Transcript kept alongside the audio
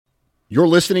You're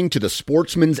listening to the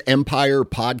Sportsman's Empire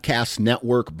Podcast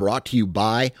Network, brought to you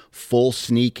by Full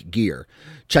Sneak Gear.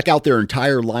 Check out their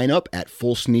entire lineup at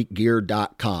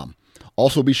fullsneakgear.com.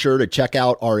 Also be sure to check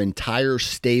out our entire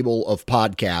stable of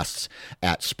podcasts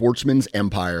at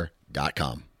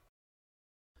sportsmansempire.com.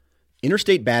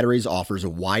 Interstate Batteries offers a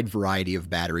wide variety of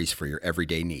batteries for your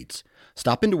everyday needs.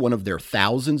 Stop into one of their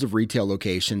thousands of retail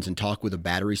locations and talk with a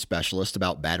battery specialist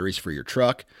about batteries for your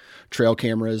truck, trail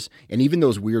cameras, and even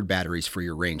those weird batteries for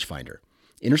your rangefinder.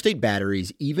 Interstate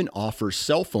Batteries even offers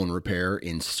cell phone repair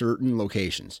in certain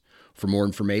locations. For more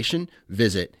information,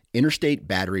 visit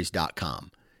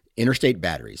interstatebatteries.com. Interstate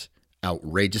Batteries,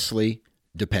 outrageously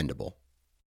dependable.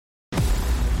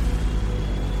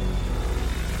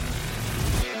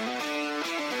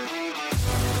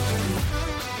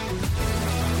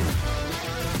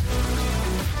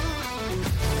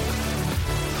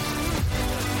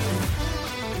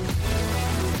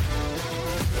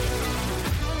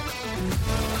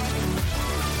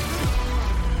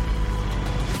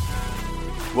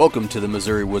 Welcome to the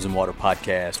Missouri Woods and Water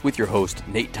Podcast with your host,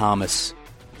 Nate Thomas.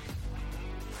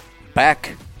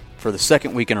 Back for the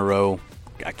second week in a row,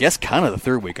 I guess kind of the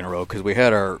third week in a row, because we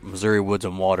had our Missouri Woods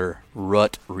and Water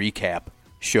Rut Recap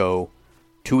show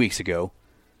 2 weeks ago.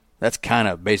 That's kind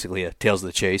of basically a Tales of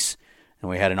the Chase. And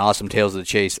we had an awesome Tales of the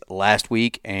Chase last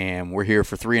week, and we're here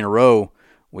for three in a row.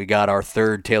 We got our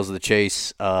third Tales of the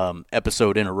Chase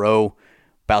episode in a row.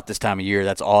 About this time of year,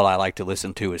 that's all I like to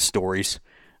listen to is stories.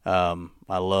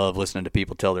 I love listening to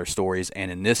people tell their stories,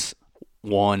 and in this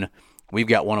one, we've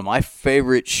got one of my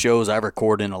favorite shows I've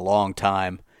recorded in a long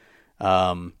time.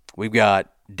 We've got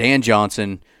Dan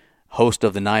Johnson, host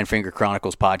of the Nine Finger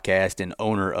Chronicles podcast and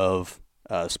owner of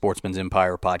Sportsman's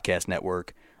Empire Podcast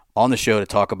Network, on the show to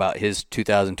talk about his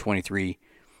 2023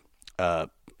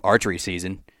 archery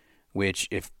season, which,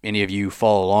 if any of you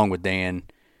follow along with Dan,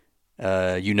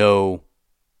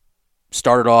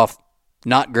 started off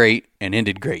not great and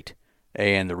ended great.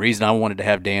 And the reason I wanted to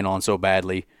have Dan on so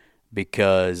badly,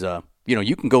 because,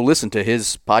 you can go listen to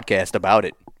his podcast about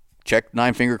it. Check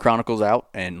Nine Finger Chronicles out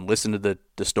and listen to the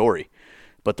story.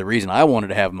 But the reason I wanted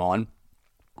to have him on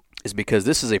is because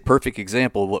this is a perfect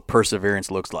example of what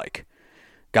perseverance looks like.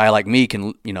 Guy like me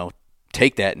can,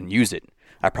 take that and use it.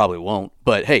 I probably won't.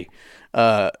 But, hey,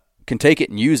 can take it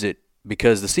and use it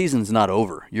because the season's not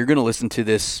over. You're going to listen to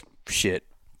this shit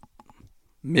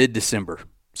mid-December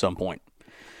some point.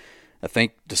 I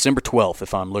think December 12th,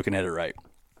 if I'm looking at it right.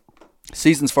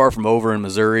 Season's far from over in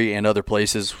Missouri and other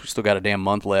places. We still got a damn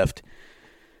month left.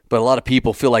 But a lot of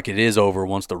people feel like it is over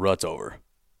once the rut's over.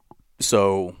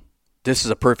 So this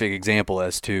is a perfect example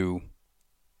as to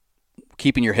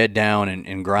keeping your head down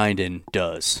and grinding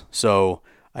does. So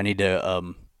I need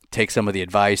to take some of the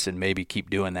advice and maybe keep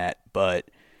doing that. But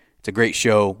it's a great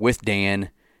show with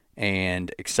Dan,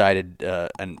 and excited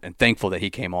and thankful that he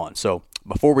came on. So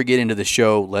before we get into the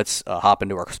show, let's hop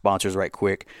into our sponsors right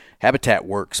quick. Habitat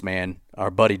Works, man.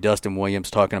 Our buddy Dustin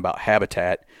Williams talking about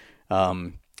Habitat.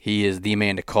 He is the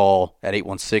man to call at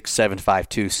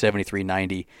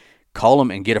 816-752-7390. Call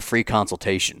him and get a free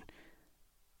consultation.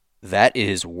 That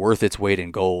is worth its weight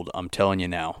in gold, I'm telling you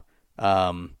now.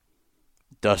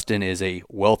 Dustin is a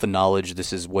wealth of knowledge.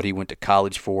 This is what he went to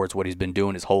college for. It's what he's been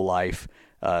doing his whole life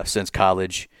since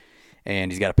college.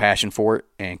 And he's got a passion for it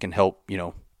and can help,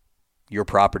 your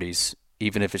properties,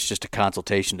 even if it's just a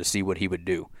consultation to see what he would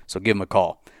do. So give him a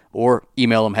call. Or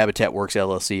email him,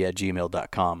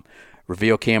 habitatworksllc@gmail.com.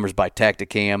 Reveal Cameras by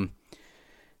Tacticam.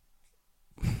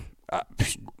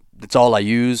 It's all I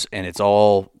use, and it's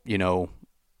all,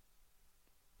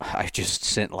 I just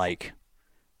sent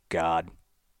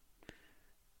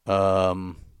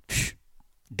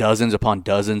dozens upon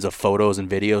dozens of photos and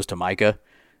videos to Micah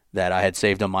that I had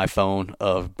saved on my phone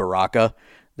of Baraka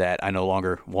that I no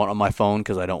longer want on my phone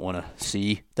because I don't want to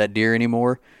see that deer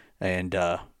anymore. And,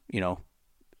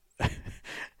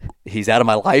 he's out of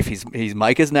my life. He's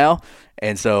Micah's now.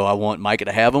 And so I want Micah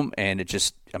to have him. And it's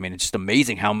just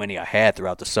amazing how many I had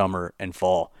throughout the summer and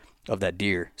fall of that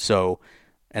deer. So,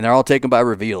 and they're all taken by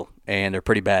Reveal, and they're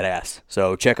pretty badass.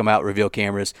 So check them out, Reveal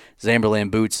Cameras, Zamberlan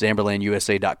Boots,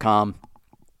 ZamberlanUSA.com.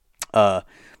 I've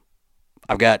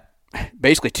got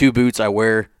basically two boots I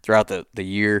wear throughout the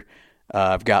year.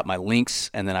 I've got my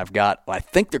Lynx, and then I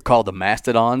think they're called the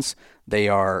Mastodons. They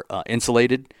are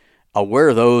insulated. I'll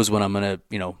wear those when I'm going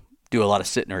to, do a lot of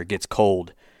sitting or it gets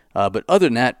cold. But other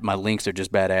than that, my Lynx are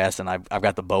just badass, and I've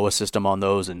got the BOA system on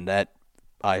those, and that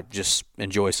I just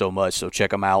enjoy so much. So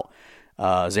check them out,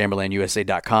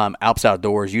 ZamberlanUSA.com. Alps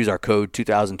Outdoors, use our code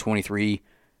 2023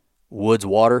 Woods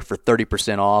Water for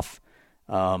 30% off.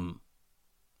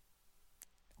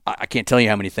 I can't tell you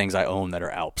how many things I own that are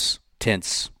Alps.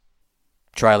 tents,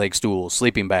 tri-leg stools,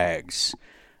 sleeping bags,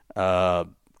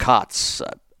 cots,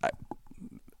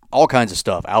 all kinds of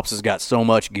stuff. Alps has got so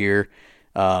much gear.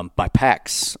 My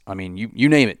packs, I mean, you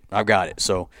name it, I've got it.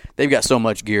 So they've got so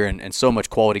much gear and so much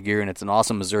quality gear, and it's an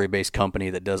awesome Missouri-based company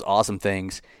that does awesome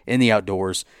things in the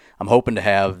outdoors. I'm hoping to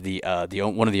have the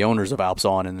one of the owners of Alps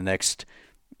on in the next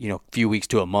few weeks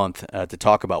to a month to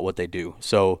talk about what they do.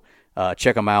 So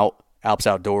check them out,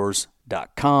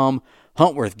 alpsoutdoors.com.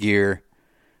 Huntworth Gear.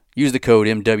 Use the code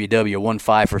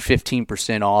MWW15 for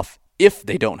 15% off if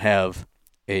they don't have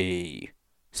a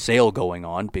sale going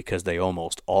on, because they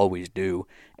almost always do.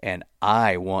 And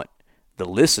I want the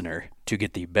listener to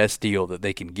get the best deal that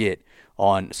they can get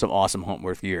on some awesome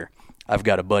Huntworth gear. I've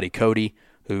got a buddy, Cody,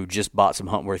 who just bought some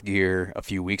Huntworth gear a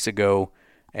few weeks ago,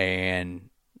 and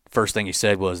first thing he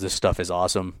said was, "This stuff is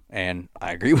awesome," and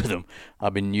I agree with him.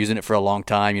 I've been using it for a long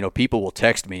time. People will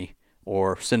text me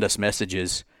or send us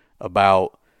messages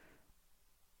about,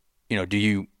 do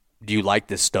you like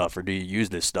this stuff, or do you use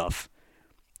this stuff?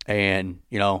 And,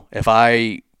 if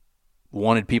I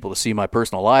wanted people to see my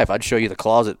personal life, I'd show you the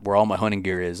closet where all my hunting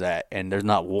gear is at, and there's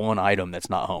not one item that's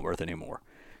not Huntworth anymore.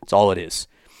 It's all it is.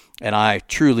 And I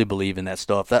truly believe in that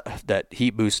stuff. That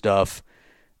Heat Boost stuff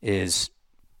is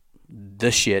the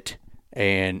shit,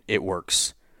 and it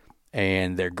works.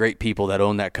 And they're great people that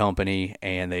own that company,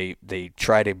 and they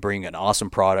try to bring an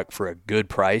awesome product for a good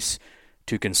price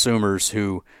to consumers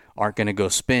who aren't going to go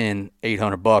spend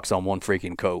 $800 on one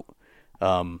freaking coat.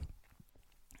 I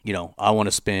want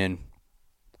to spend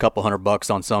a couple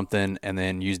 $100 on something and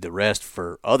then use the rest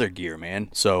for other gear, man.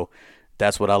 So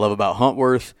that's what I love about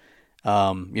Huntworth.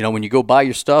 When you go buy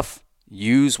your stuff,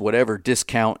 use whatever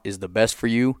discount is the best for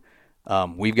you.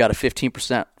 We've got a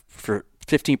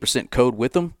 15% code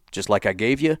with them, just like I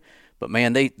gave you. But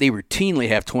man, they routinely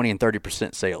have 20 and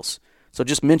 30% sales. So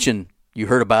just mention you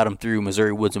heard about them through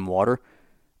Missouri Woods and Water.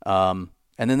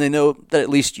 And then they know that at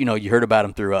least, you heard about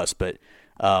them through us. But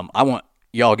I want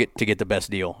y'all get the best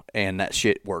deal, and that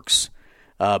shit works.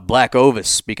 Black Ovis,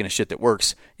 speaking of shit that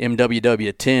works,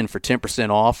 MWW10 for 10%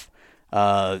 off.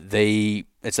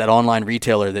 It's that online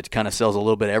retailer that kind of sells a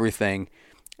little bit of everything.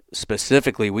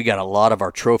 Specifically, we got a lot of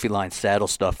our trophy line saddle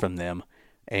stuff from them.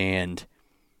 And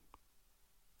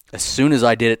as soon as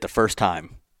I did it the first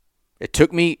time,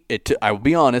 I will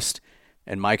be honest,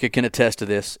 and Micah can attest to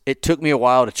this, it took me a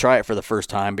while to try it for the first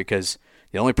time, because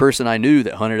the only person I knew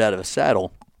that hunted out of a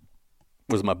saddle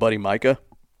was my buddy Micah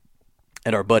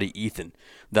and our buddy Ethan,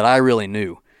 that I really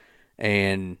knew.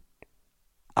 And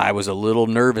I was a little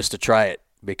nervous to try it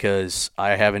because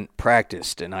I haven't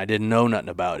practiced and I didn't know nothing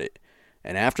about it.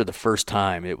 And after the first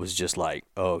time, it was just like,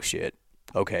 oh shit,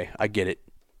 okay, I get it.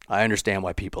 I understand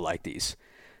why people like these.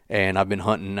 And I've been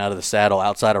hunting out of the saddle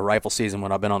outside of rifle season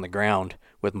when I've been on the ground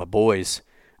with my boys.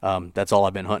 That's all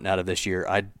I've been hunting out of this year.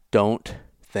 I don't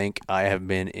think I have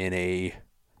been in a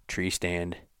tree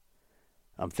stand,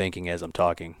 I'm thinking as I'm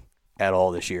talking, at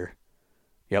all this year.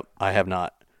 Yep, I have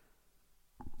not.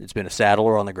 It's been a saddle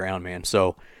or on the ground, man.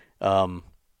 So, and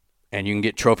you can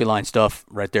get trophy line stuff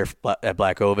right there at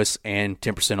Black Ovis, and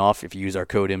 10% off if you use our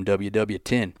code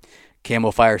MWW10.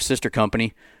 Camo Fire sister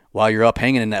company. While you're up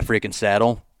hanging in that freaking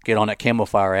saddle, get on that Camo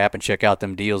Fire app and check out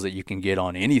them deals that you can get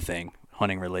on anything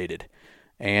hunting related.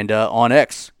 And on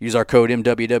X, use our code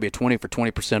MWW20 for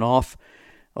 20% off.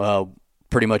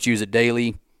 Pretty much use it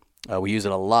daily. We use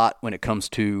it a lot when it comes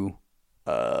to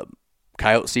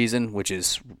coyote season, which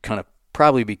is kind of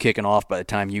probably be kicking off by the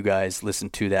time you guys listen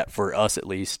to that, for us at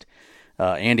least.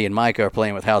 Andy and Micah are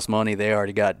playing with house money. They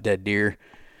already got dead deer.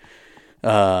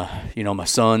 My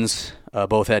sons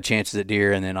both had chances at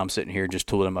deer, and then I'm sitting here just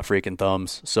twiddling my freaking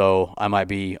thumbs. So I might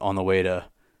be on the way to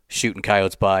shooting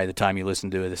coyotes by the time you listen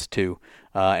to this too.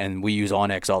 And we use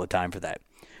OnX all the time for that.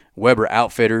 Weber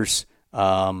Outfitters.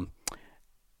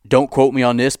 Don't quote me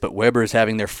on this, but Weber is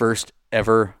having their first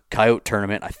ever coyote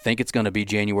tournament. I think it's going to be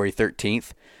January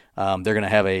 13th. They're going to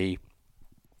have a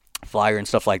flyer and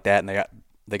stuff like that, and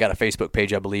they got a Facebook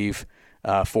page, I believe,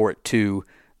 for it too.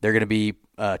 They're going to be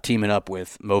teaming up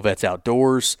with Movets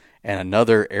Outdoors and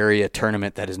another area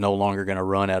tournament that is no longer going to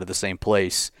run out of the same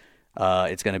place.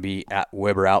 It's going to be at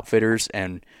Weber Outfitters,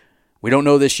 and we don't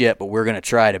know this yet, but we're going to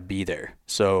try to be there.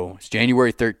 So it's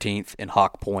January 13th in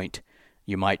Hawk Point.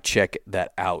 You might check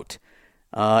that out.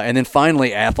 And then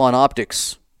finally, Athlon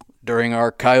Optics. During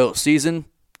our coyote season,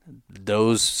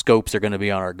 those scopes are going to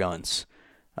be on our guns.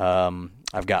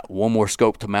 I've got one more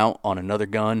scope to mount on another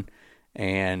gun,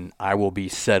 and I will be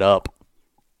set up,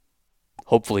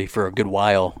 hopefully for a good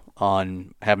while,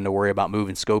 on having to worry about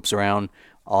moving scopes around.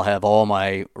 I'll have all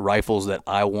my rifles that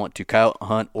I want to coyote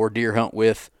hunt or deer hunt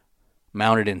with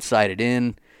mounted and sighted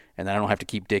in, and then I don't have to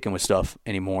keep dicking with stuff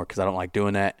anymore because I don't like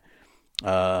doing that.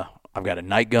 I've got a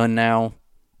night gun now,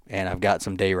 and I've got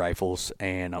some day rifles,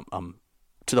 and I'm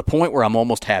to the point where I'm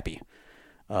almost happy.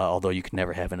 Although you can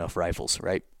never have enough rifles,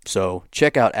 right? So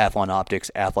check out Athlon Optics,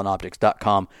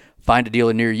 athlonoptics.com. Find a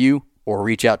dealer near you or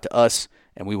reach out to us,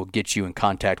 and we will get you in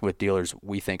contact with dealers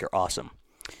we think are awesome,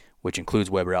 which includes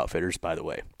Weber Outfitters, by the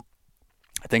way.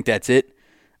 I think that's it.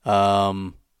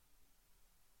 Let's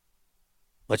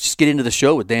just get into the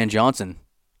show with Dan Johnson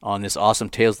on this awesome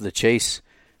Tales of the Chase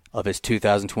of his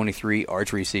 2023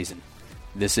 archery season.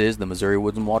 This is the Missouri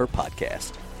Woods and Water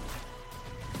Podcast.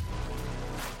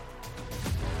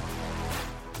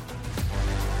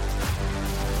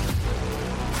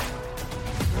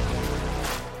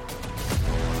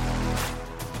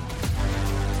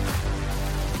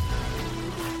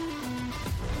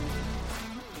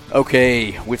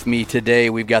 Okay, with me today,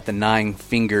 we've got the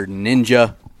Nine-Fingered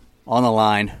Ninja on the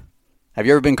line. Have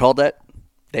you ever been called that,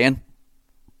 Dan?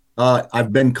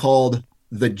 I've been called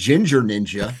the Ginger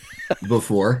Ninja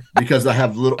before because I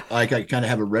kind of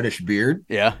have a reddish beard.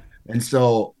 Yeah. And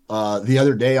so the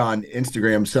other day on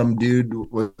Instagram, some dude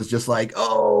was just like,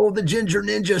 "Oh, the Ginger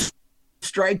Ninja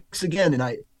strikes again," and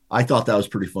I thought that was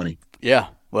pretty funny. Yeah.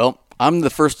 Well, I'm the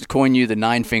first to coin you the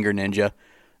Nine-Finger Ninja.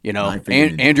 You know,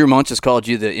 Andrew Munch has called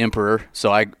you the Emperor,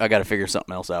 so I got to figure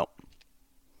something else out.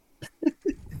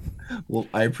 Well,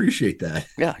 I appreciate that.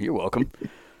 Yeah, you're welcome.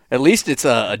 At least it's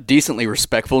a decently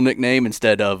respectful nickname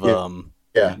instead of,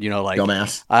 you know, like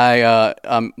dumbass.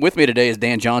 With me today is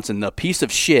Dan Johnson, the piece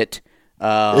of shit.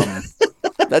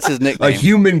 That's his nickname. A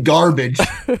human garbage,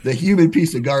 the human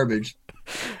piece of garbage.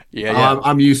 Yeah.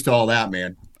 I'm used to all that,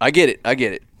 man. I get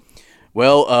it.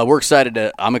 Well, I'm excited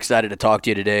to talk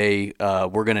to you today.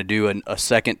 We're going to do a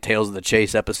second Tales of the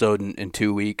Chase episode in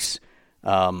 2 weeks.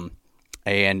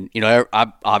 And, you know,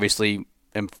 I obviously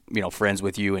am, you know, friends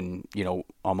with you and, you know,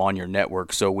 I'm on your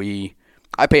network. So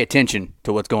I pay attention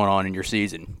to what's going on in your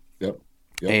season. Yep.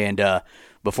 And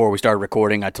before we started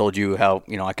recording, I told you how,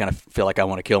 you know, I kind of feel like I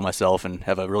want to kill myself and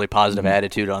have a really positive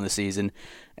attitude on the season.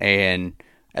 And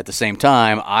at the same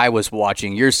time, I was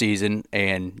watching your season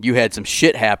and you had some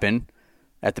shit happen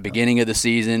at the beginning of the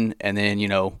season, and then, you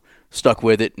know, stuck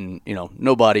with it. And, you know,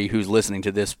 nobody who's listening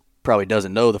to this probably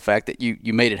doesn't know the fact that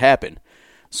you made it happen.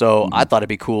 So I thought it'd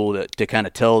be cool to kind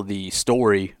of tell the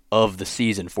story of the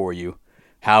season for you,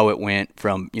 how it went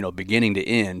from, you know, beginning to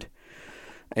end.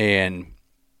 And,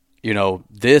 you know,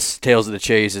 this Tales of the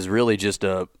Chase is really just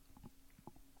a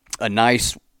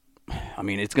nice, I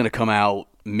mean, it's going to come out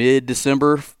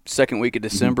mid-December, second week of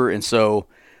December. And so,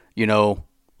 you know,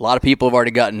 a lot of people have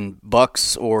already gotten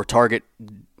bucks or target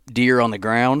deer on the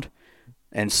ground,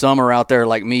 and some are out there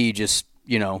like me just,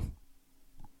 you know,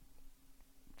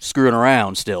 screwing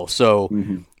around still. So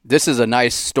this is a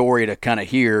nice story to kind of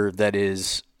hear that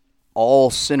is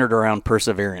all centered around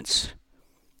perseverance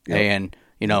and,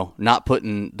 you know, not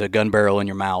putting the gun barrel in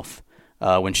your mouth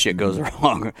when shit goes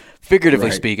wrong,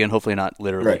 figuratively speaking, hopefully not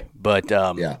literally. But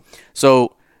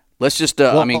so let's just,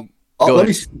 I mean, let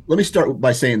me start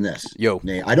by saying this.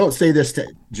 Nate, I don't say this to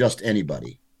just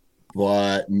anybody,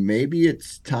 but maybe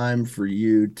it's time for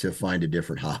you to find a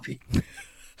different hobby.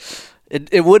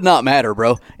 It would not matter,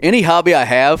 bro. Any hobby I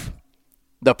have,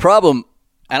 the problem,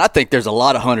 and I think there's a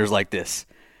lot of hunters like this.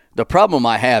 The problem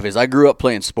I have is I grew up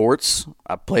playing sports.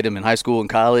 I played them in high school and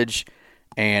college,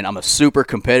 and I'm a super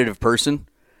competitive person.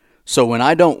 So when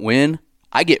I don't win,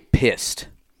 I get pissed.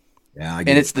 Yeah, and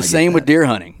it's the same with deer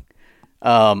hunting.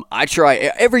 I try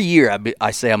every year.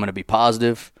 I say I'm going to be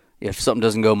positive. If something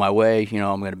doesn't go my way, you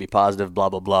know, I'm going to be positive, blah,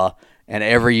 blah, blah. And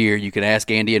every year you can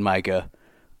ask Andy and Micah,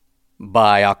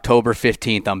 by October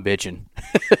 15th, I'm bitching.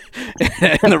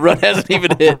 And the run hasn't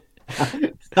even hit.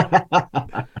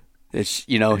 It's,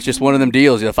 you know, it's just one of them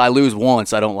deals. If I lose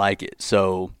once, I don't like it.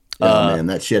 So, man,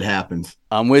 that shit happens.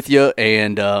 I'm with you.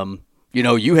 And, you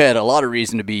know, you had a lot of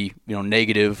reason to be, you know,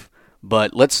 negative,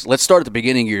 but let's start at the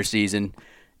beginning of your season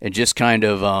and just kind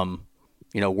of,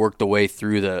 you know, work the way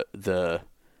through the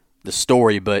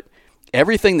story. But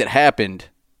everything that happened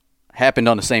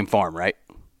on the same farm, right?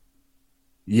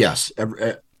 Yes.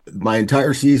 My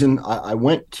entire season, I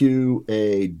went to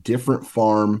a different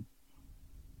farm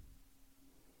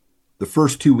the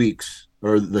first 2 weeks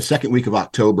or the second week of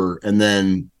October. And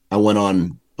then I went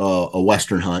on a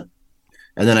Western hunt.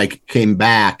 And then I came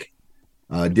back,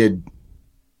 did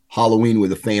Halloween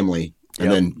with a family.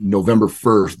 And then November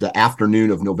 1st, the afternoon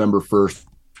of November 1st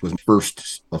was my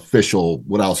first official,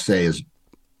 what I'll say is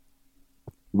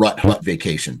rut hunt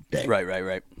vacation day.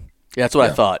 Right. Yeah, that's what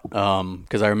I thought.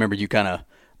 Because I remember you kind of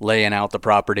laying out the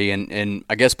property, and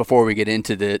I guess before we get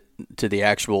into the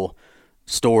actual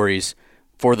stories,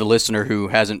 for the listener who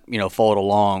hasn't, followed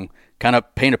along, kind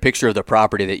of paint a picture of the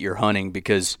property that you're hunting,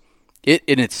 because it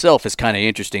in itself is kind of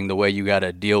interesting the way you got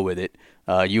to deal with it.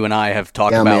 You and I have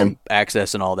talked about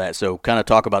access and all that, so kind of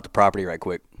talk about the property right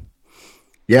quick.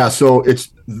 Yeah, so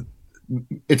it's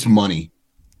money.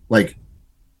 Like,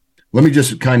 let me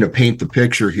just kind of paint the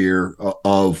picture here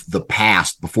of the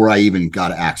past before I even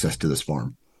got access to this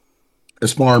farm.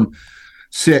 This farm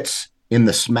sits in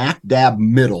the smack dab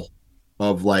middle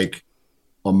of like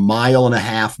a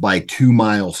 1.5 by 2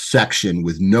 mile section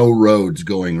with no roads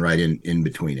going right in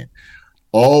between it.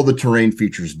 All the terrain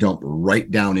features dump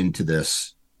right down into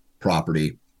this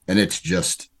property, and it's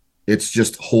just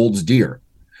holds deer.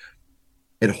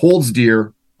 It holds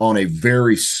deer on a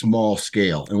very small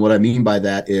scale. And what I mean by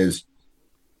that is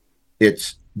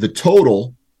it's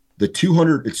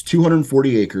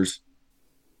 240 acres,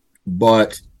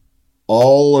 but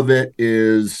all of it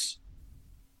is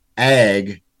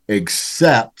ag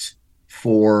except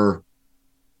for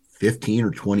 15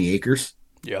 or 20 acres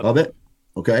of it.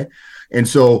 Okay. And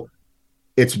so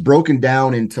it's broken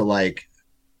down into like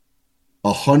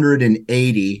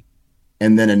 180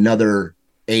 and then another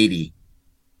 80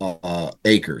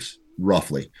 acres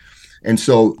roughly. And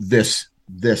so this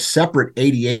separate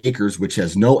 80 acres, which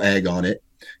has no ag on it,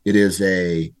 it's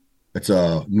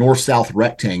a north-south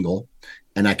rectangle,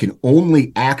 and I can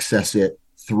only access it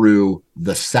through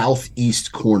the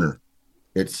southeast corner.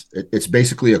 It's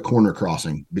basically a corner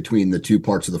crossing between the two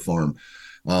parts of the farm.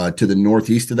 To the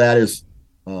northeast of that is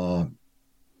a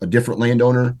different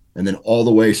landowner, and then all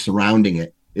the way surrounding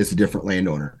it is a different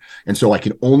landowner. And so I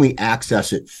can only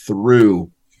access it through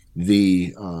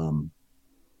the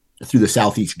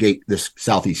southeast gate, this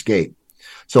southeast gate.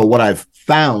 So what I've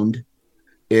found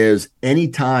is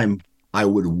anytime I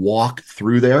would walk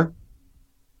through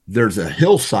there's a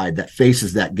hillside that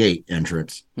faces that gate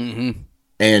entrance,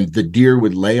 and the deer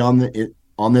would lay on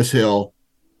this hill,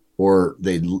 or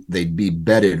they'd be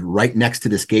bedded right next to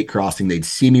this gate crossing. They'd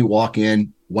see me walk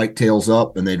in, whitetails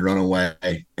up, and they'd run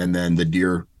away. And then the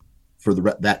deer, for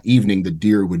that evening, the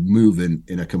deer would move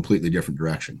in a completely different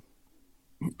direction.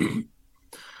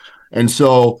 And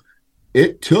so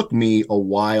it took me a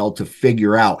while to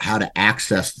figure out how to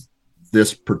access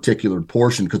this particular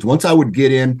portion, because once I would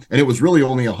get in, and it was really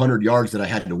only 100 yards that I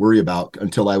had to worry about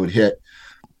until I would hit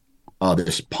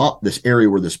this area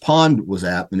where this pond was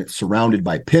at, and it's surrounded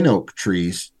by pin oak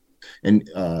trees. And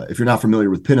if you're not familiar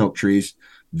with pin oak trees,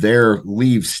 their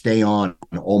leaves stay on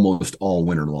almost all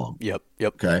winter long. Yep.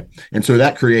 Okay. And so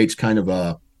that creates kind of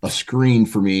a screen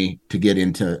for me to get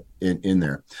into in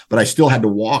there. But I still had to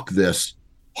walk this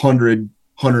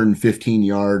 115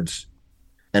 yards,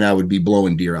 and I would be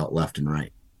blowing deer out left and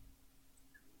right.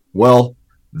 Well,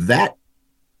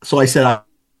 so I said, I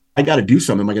got to do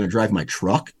something. Am I going to drive my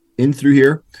truck in through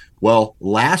here? Well,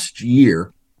 last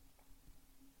year,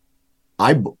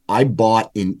 I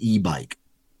bought an e-bike,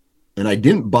 and I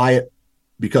didn't buy it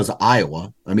because of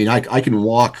Iowa. I mean, I can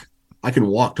walk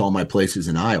to all my places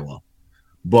in Iowa,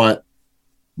 but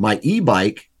my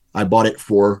e-bike, I bought it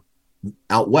for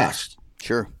out west.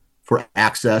 Sure. For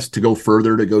access to go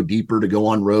further, to go deeper, to go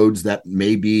on roads that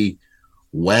may be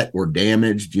wet or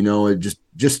damaged,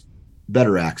 just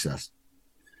better access.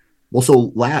 Well,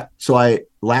 so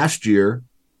last year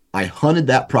I hunted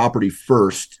that property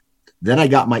first, then I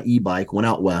got my e-bike, went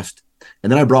out west,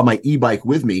 and then I brought my e-bike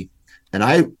with me. And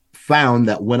I found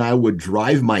that when I would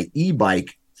drive my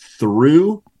e-bike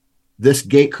through this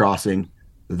gate crossing,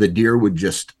 the deer would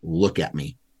just look at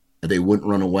me, and they wouldn't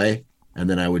run away. And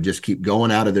then I would just keep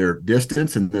going out of their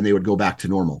distance, and then they would go back to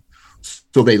normal.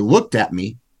 So they looked at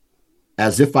me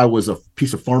as if I was a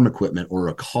piece of farm equipment or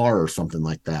a car or something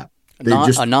like that.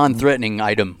 A non-threatening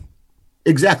item.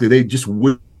 Exactly. They just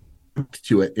went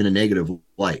to it in a negative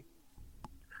light.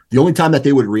 The only time that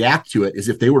they would react to it is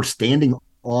if they were standing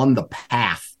on the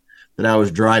path that I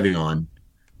was driving on,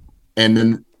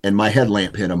 and my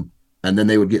headlamp hit them. And then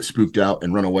they would get spooked out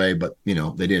and run away. But, they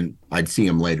didn't. I'd see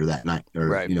them later that night, or,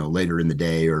 right, later in the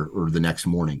day or the next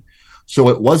morning. So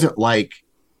it wasn't like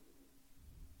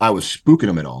I was spooking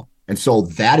them at all. And so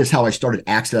that is how I started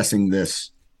accessing this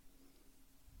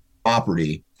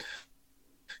property.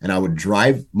 And I would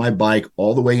drive my bike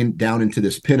all the way down into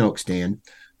this pin oak stand,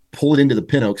 pull it into the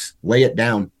pin oaks, lay it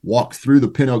down, walk through the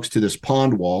pin oaks to this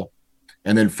pond wall.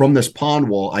 And then from this pond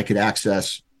wall, I could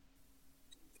access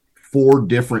 4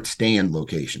 different stand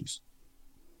locations.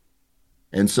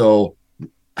 And so,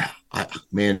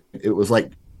 it was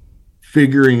like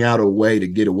figuring out a way to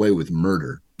get away with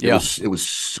murder. Yeah. It was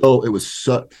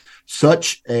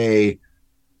such a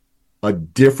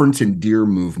difference in deer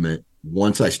movement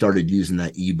once I started using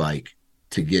that e-bike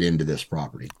to get into this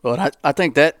property. Well, I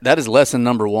think that is lesson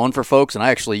number one for folks, and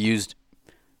I actually used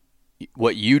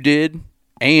what you did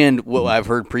and what I've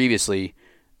heard previously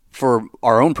for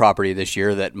our own property this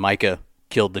year that Micah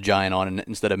killed the giant on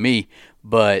instead of me.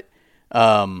 But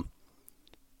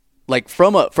like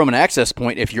from an access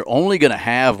point, if you're only going to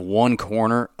have one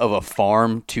corner of a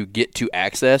farm to get to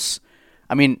access,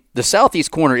 I mean, the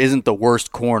southeast corner isn't the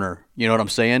worst corner, you know what I'm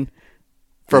saying,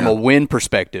 from a wind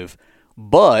perspective.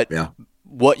 But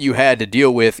what you had to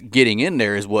deal with getting in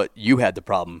there is what you had the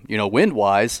problem. You know,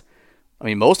 wind-wise, I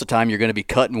mean, most of the time you're going to be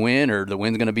cutting wind or the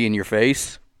wind's going to be in your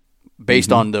face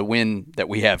based on the wind that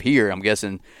we have here. I'm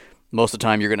guessing most of the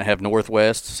time you're going to have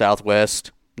northwest,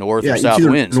 southwest, north or south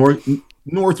winds.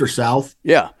 North or south.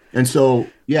 Yeah. And so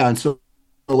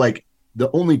like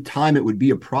the only time it would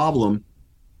be a problem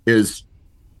is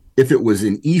if it was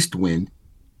an east wind.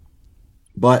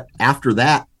 But after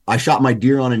that, I shot my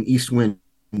deer on an east wind.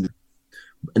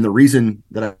 And the reason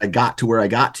that I got to where I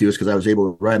got to is because I was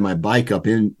able to ride my bike up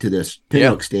into this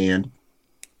pinhook stand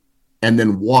and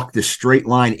then walk this straight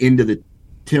line into the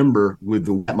timber with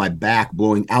my back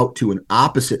blowing out to an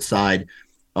opposite side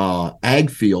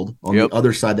ag field on the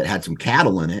other side that had some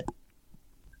cattle in it.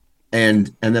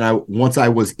 And then once I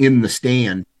was in the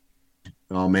stand,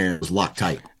 oh man, it was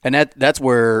locked-tight. And that's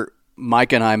where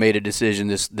Mike and I made a decision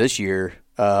this year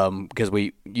because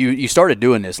you started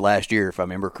doing this last year, if I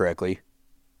remember correctly.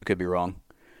 I could be wrong,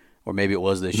 or maybe it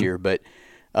was this year. But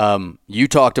you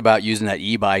talked about using that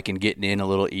e-bike and getting in a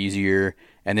little easier.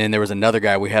 And then there was another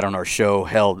guy we had on our show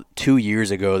held 2 years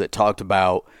ago that talked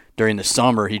about during the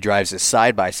summer he drives his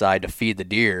side-by-side to feed the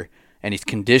deer, and he's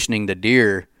conditioning the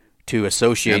deer to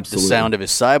associate the sound of his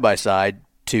side-by-side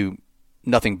to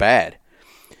nothing bad.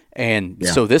 And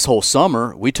so this whole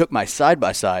summer, we took my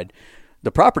side-by-side.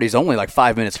 The property's only like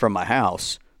 5 minutes from my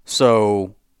house,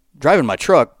 so driving my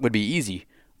truck would be easy.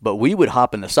 But we would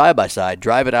hop in the side-by-side,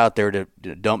 drive it out there to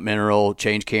dump mineral,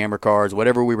 change camera cards,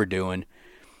 whatever we were doing.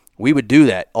 We would do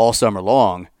that all summer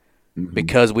long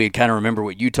because we kind of remember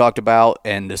what you talked about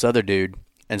and this other dude.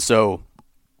 And so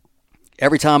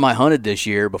every time I hunted this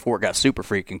year before it got super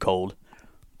freaking cold,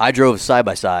 I drove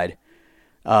side-by-side.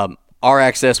 Our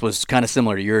access was kind of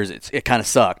similar to yours. It kind of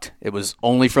sucked. It was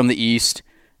only from the east,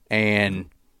 and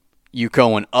you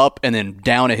going up and then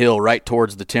down a hill right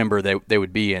towards the timber they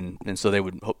would be in, and so they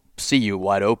would see you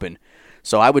wide open.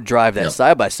 So I would drive that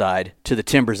side-by-side to the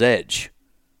timber's edge.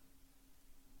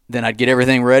 Then I'd get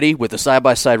everything ready with the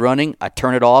side-by-side running. I'd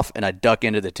turn it off, and I'd duck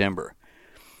into the timber.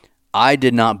 I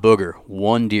did not booger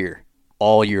one deer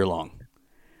all year long.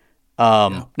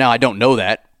 Now, I don't know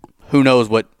that. Who knows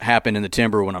what happened in the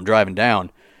timber when I'm driving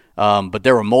down. But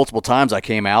there were multiple times I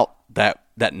came out that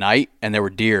night, and there were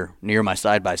deer near my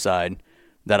side-by-side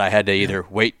that I had to either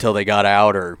wait till they got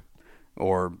out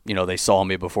or they saw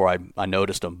me before I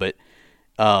noticed them. But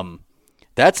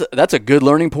that's a good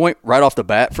learning point right off the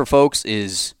bat for folks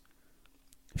is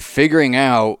figuring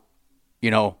out,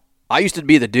 I used to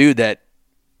be the dude that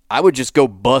I would just go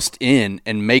bust in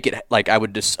and make it like I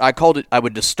would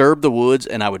disturb the woods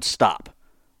and I would stop.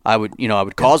 I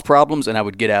would cause problems and I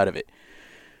would get out of it.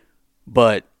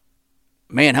 But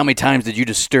man, how many times did you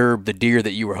disturb the deer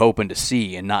that you were hoping to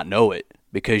see and not know it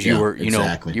because you were,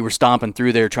 you were stomping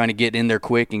through there trying to get in there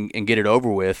quick and get it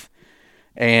over with.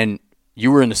 And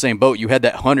you were in the same boat. You had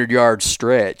that 100-yard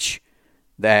stretch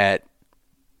that,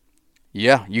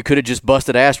 you could have just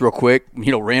busted ass real quick,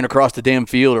 ran across the damn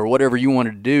field or whatever you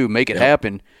wanted to do, make it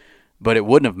happen, but it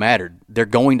wouldn't have mattered. They're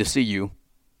going to see you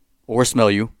or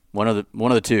smell you, one of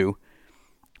the two,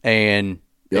 and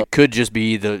it could just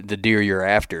be the deer you're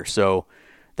after. So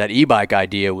that e-bike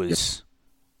idea was,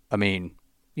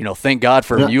 thank God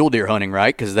for mule deer hunting,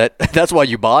 right? Because that's why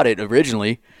you bought it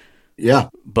originally. Yeah.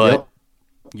 But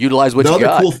utilize what you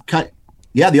got.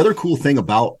 The other cool thing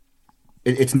about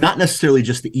it's not necessarily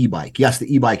just the e-bike. Yes,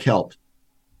 the e-bike helped.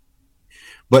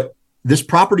 But this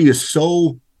property is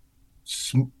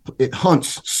it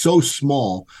hunts so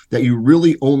small that you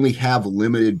really only have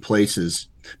limited places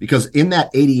because in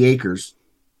that 80 acres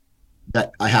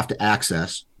that I have to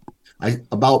access,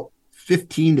 about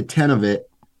 15 to 10 of it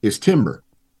is timber.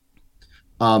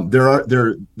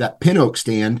 That pin oak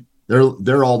stand,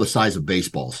 they're all the size of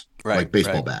baseballs, like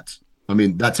baseball bats.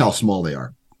 That's how small they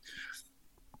are.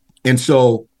 And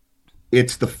so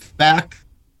it's the fact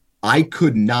I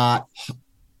could not.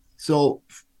 So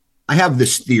I have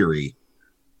this theory,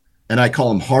 and I call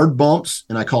them hard bumps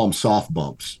and I call them soft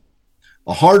bumps.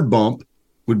 A hard bump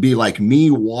would be like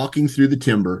me walking through the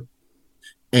timber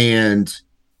and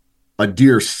a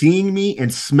deer seeing me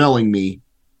and smelling me,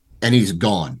 and he's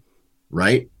gone,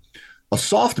 right? A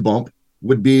soft bump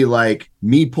would be like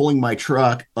me pulling my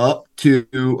truck up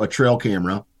to a trail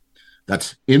camera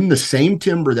that's in the same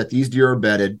timber that these deer are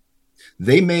bedded.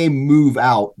 They may move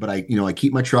out, but I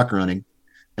keep my truck running,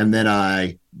 and then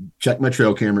I check my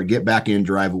trail camera, get back in,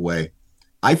 drive away.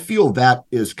 I feel that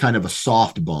is kind of a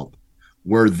soft bump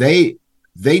where they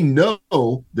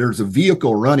know there's a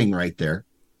vehicle running right there,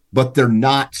 but they're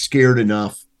not scared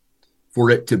enough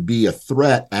for it to be a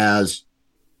threat, as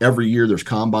every year there's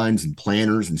combines and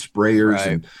planters and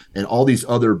sprayers and all these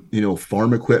other,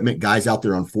 farm equipment, guys out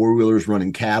there on 4-wheelers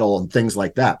running cattle and things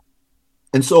like that.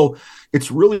 And so it's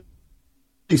really,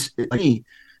 it's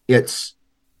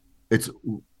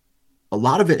a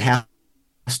lot of it has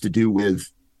to do with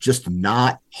just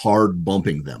not hard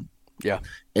bumping them. Yeah.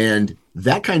 And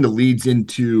that kind of leads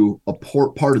into a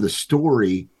part of the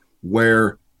story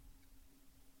where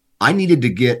I needed to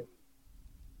get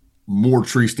more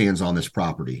tree stands on this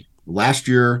property. Last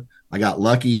year, I got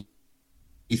lucky.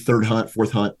 Third hunt,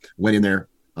 fourth hunt, went in there.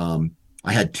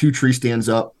 I had 2 tree stands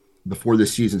up before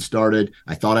this season started.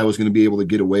 I thought I was going to be able to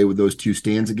get away with those 2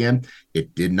 stands again.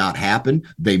 It did not happen.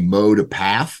 They mowed a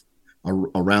path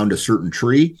around a certain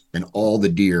tree, and all the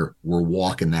deer were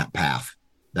walking that path,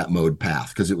 that mowed path,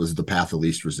 because it was the path of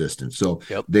least resistance. So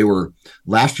They were,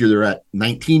 last year they're at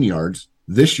 19 yards.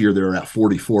 This year they're at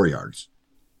 44 yards.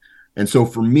 And so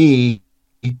for me,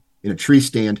 in a tree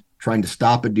stand, trying to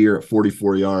stop a deer at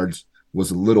 44 yards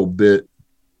was a little bit,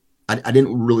 I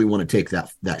didn't really want to take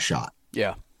that shot.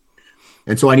 Yeah.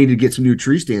 And so I needed to get some new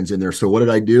tree stands in there. So what did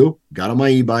I do? Got on my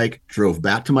e-bike, drove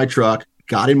back to my truck,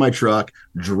 got in my truck,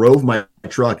 drove my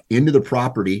truck into the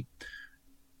property,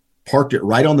 parked it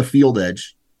right on the field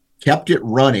edge, kept it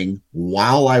running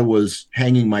while I was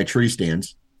hanging my tree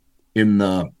stands in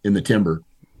the timber,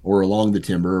 or along the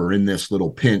timber, or in this little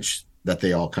pinch that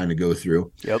they all kind of go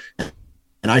through. Yep.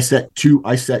 And I set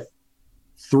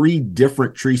 3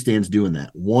 different tree stands doing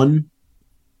that. One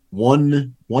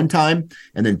time,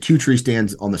 and then 2 tree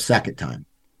stands on the second time.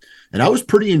 And I was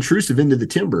pretty intrusive into the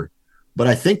timber, but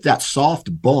I think that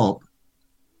soft bump,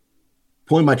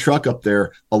 pulling my truck up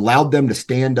there, allowed them to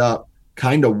stand up,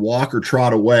 kind of walk or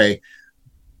trot away.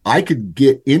 I could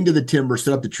get into the timber,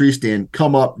 set up the tree stand,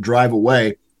 come up, drive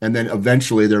away, and then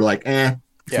eventually they're like, it's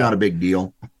not a big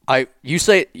deal. You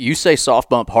say soft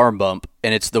bump, hard bump,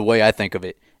 and it's the way I think of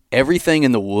it. Everything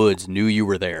in the woods knew you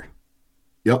were there.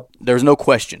 Yep. There's no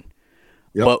question.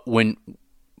 Yep. But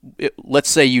let's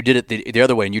say you did it the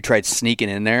other way and you tried sneaking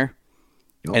in there,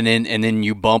 Yep. and then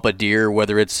you bump a deer,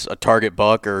 whether it's a target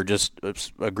buck or just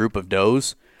a group of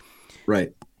does.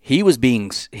 Right. He was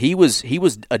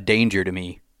a danger to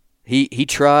me. He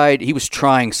was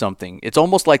trying something. It's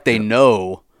almost like they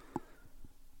know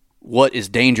what is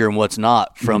danger and what's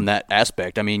not from that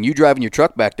aspect. I mean, you driving your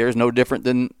truck back there is no different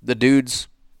than the dudes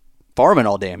farming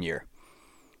all damn year.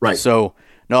 Right. So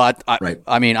no, Right.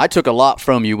 I mean, I took a lot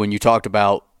from you when you talked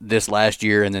about this last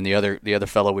year, and then the other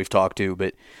fellow we've talked to,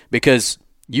 but because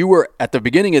you were at the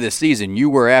beginning of the season, you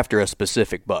were after a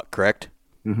specific buck, correct?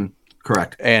 Mm-hmm.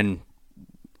 Correct. And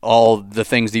all the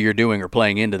things that you're doing are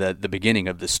playing into the beginning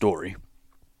of this story.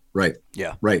 Right.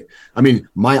 Yeah. Right. I mean,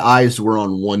 my eyes were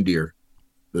on one deer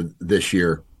this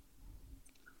year,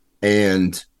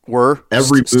 and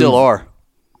still are.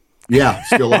 Yeah,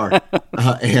 still are.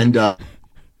 And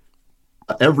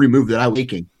every move that I was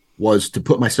making was to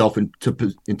put myself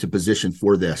into position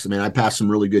for this. I mean, I passed some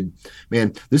really good,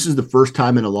 this is the first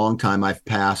time in a long time I've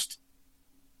passed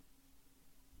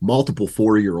multiple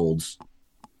 4-year-olds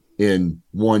in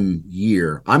 1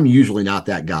 year. I'm usually not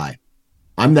that guy.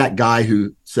 I'm that guy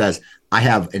who says, I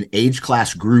have an age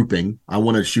class grouping. I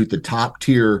want to shoot the top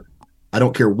tier. I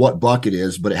don't care what buck it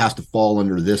is, but it has to fall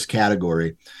under this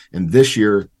category. And this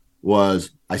year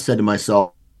I said to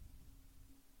myself,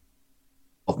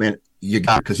 man, you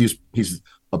got it, because he's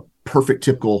a perfect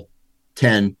typical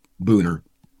 10 booner.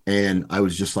 And I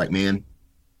was just like, man,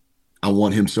 I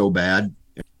want him so bad,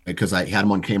 because I had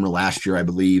him on camera last year, I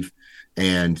believe,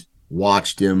 and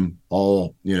watched him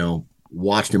all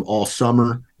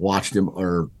summer, I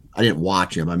didn't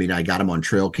watch him. I mean, I got him on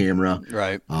trail camera,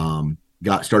 right.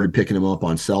 Started picking him up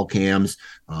on cell cams.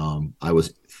 When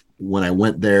I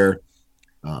went there,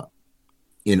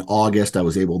 in August, I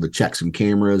was able to check some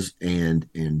cameras and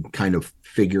kind of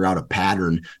figure out a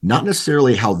pattern, not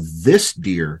necessarily how this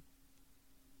deer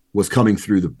was coming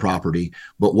through the property,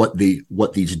 but what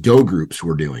these doe groups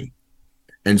were doing.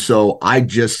 And so I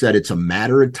just said, it's a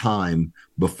matter of time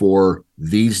before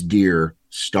these deer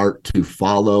start to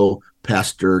follow,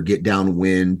 pester, get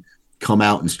downwind, come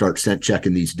out and start scent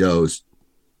checking these does.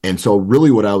 And so really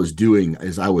what I was doing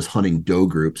is I was hunting doe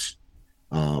groups.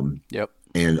 Yep.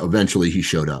 And eventually he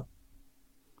showed up.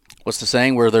 What's the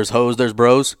saying? Where there's hoes, there's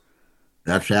bros.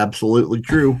 That's absolutely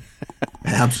true.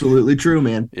 Absolutely true,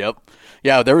 man. Yep.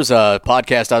 Yeah, there was a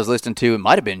podcast I was listening to. It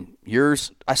might have been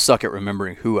yours. I suck at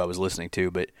remembering who I was listening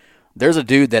to, but there's a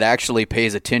dude that actually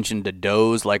pays attention to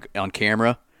does, like on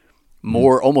camera,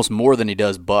 almost more than he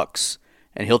does bucks.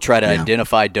 And he'll try to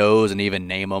identify does and even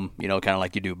name them, kind of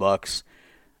like you do bucks.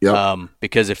 Yep.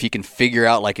 Because if he can figure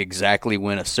out like exactly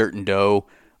when a certain doe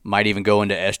might even go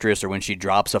into estrus or when she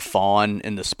drops a fawn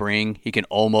in the spring, he can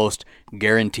almost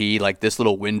guarantee like this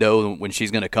little window when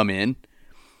she's going to come in.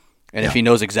 And if he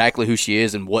knows exactly who she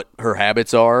is and what her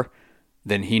habits are,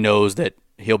 then he knows that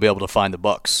he'll be able to find the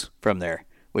bucks from there,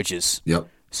 which is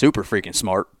super freaking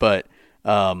smart. But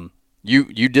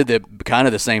you did the kind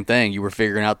of the same thing. You were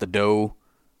figuring out the doe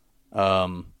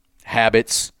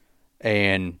habits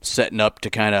and setting up to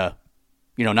kind of,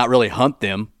 not really hunt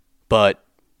them, but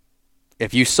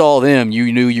if you saw them,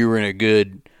 you knew you were in a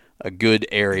good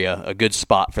area, a good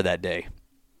spot for that day.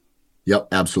 Yep,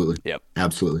 absolutely. Yep,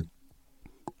 absolutely.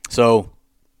 So,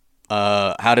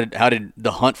 how did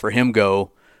the hunt for him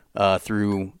go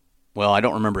through? Well, I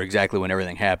don't remember exactly when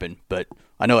everything happened, but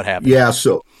I know it happened.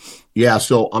 So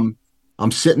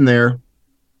I'm sitting there.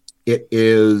 It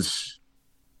is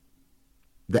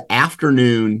the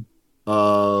afternoon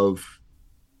of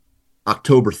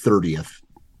October 30th,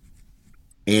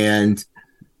 and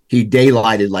he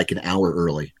daylighted like an hour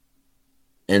early.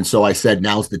 And so I said,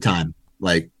 now's the time.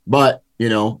 But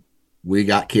we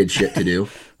got kid shit to do.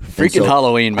 Freaking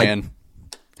Halloween, man.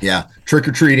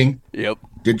 Trick-or-treating. Yep.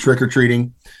 Did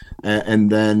trick-or-treating. And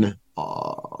then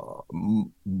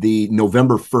the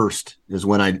November 1st is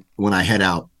when I head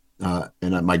out.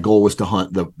 And my goal was to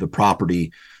hunt the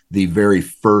property, the very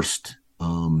first,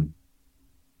 to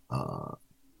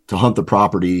hunt the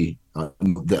property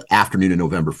the afternoon of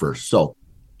November 1st. So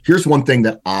here's one thing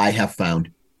that I have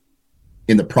found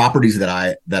in the properties that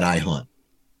I hunt.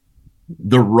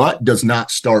 The rut does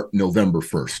not start November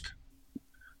 1st.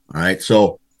 All right.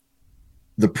 So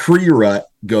the pre-rut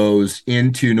goes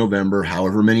into November,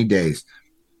 however many days.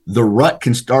 The rut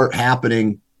can start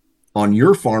happening on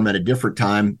your farm at a different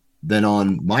time than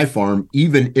on my farm,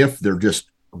 even if they're just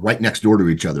right next door to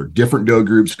each other. Different doe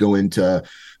groups go into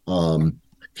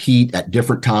heat at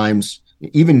different times.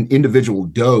 Even individual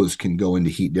does can go into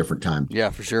heat different times. Yeah,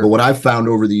 for sure. But what I've found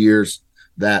over the years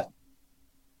that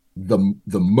the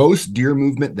most deer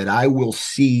movement that I will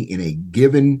see in a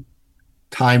given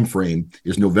time frame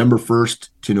is November 1st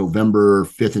to November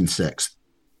 5th and 6th.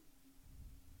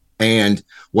 And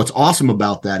what's awesome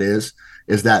about that is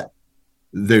that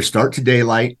they start to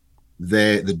daylight.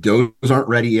 The does aren't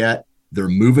ready yet. They're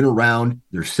moving around.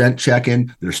 They're scent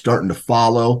checking. They're starting to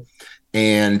follow.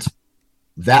 And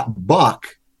that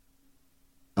buck,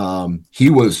 he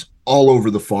was all over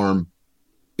the farm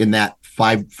in that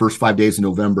first 5 days of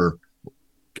November.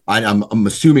 I'm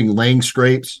assuming laying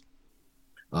scrapes.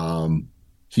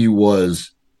 He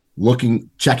was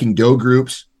checking doe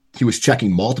groups. He was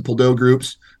checking multiple doe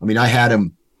groups. I mean, I had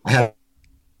him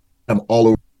all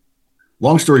over.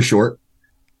 Long story short,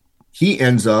 he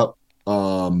ends up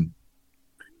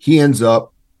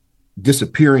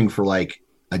disappearing for like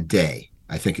a day.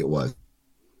 I think it was.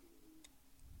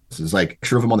 This is like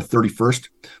sure of him on the 31st,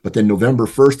 but then November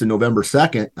 1st and November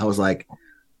 2nd, I was like,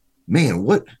 man,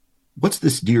 what's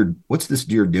this deer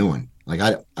doing? Like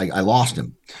I lost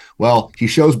him. Well, he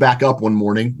shows back up one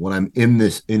morning when I'm in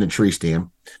a tree stand,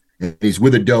 and he's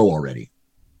with a doe already.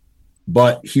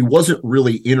 But he wasn't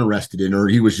really interested in her.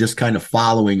 He was just kind of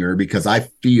following her because I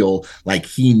feel like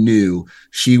he knew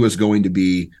she was going to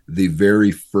be the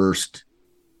very first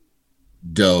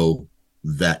doe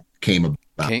that came about.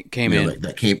 That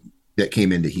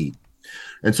came into heat.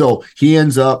 And so he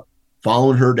ends up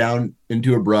following her down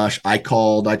into a brush. I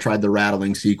tried the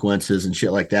rattling sequences and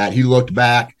shit like that. He looked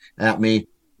back at me,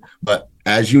 but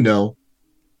as you know,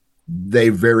 they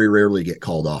very rarely get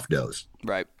called off does.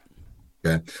 Right.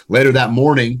 Okay. Later that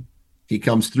morning, he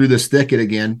comes through this thicket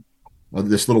again,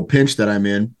 this little pinch that I'm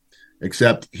in,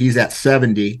 except he's at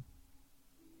 70,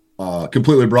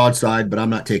 completely broadside, but I'm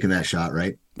not taking that shot.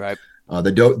 Right. Right.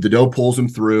 The doe pulls him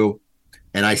through.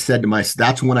 And that's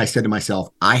when I said to myself,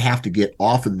 I have to get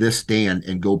off of this stand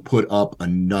and go put up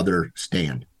another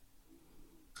stand.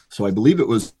 So I believe it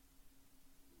was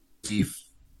the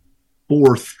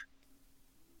 4th.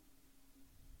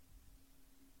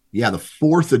 Yeah, the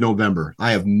 4th of November.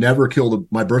 I have never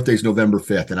my birthday's November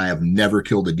 5th, and I have never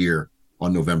killed a deer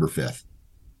on November 5th.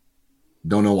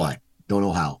 Don't know why. Don't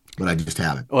know how, but I just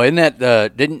haven't. Well, isn't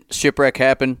that, didn't shipwreck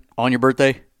happen on your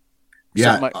birthday?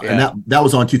 Yeah, and that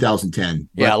was on 2010.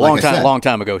 Yeah, long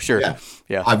time ago. Sure.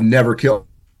 Yeah. I've never killed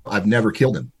I've never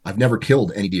killed him. I've never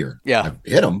killed any deer. Yeah. I've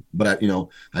hit him, but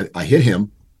I hit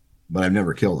him, but I've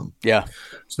never killed him. Yeah.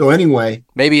 So anyway,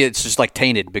 maybe it's just like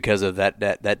tainted because of that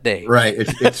day. Right.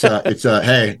 It's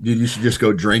hey, dude, you should just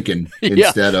go drinking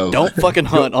instead of don't fucking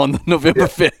hunt on November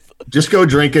 5th. Just go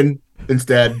drinking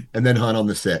instead and then hunt on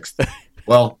the 6th.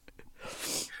 Well,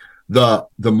 the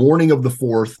morning of the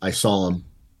 4th, I saw him,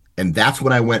 and that's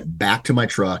when I went back to my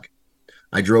truck.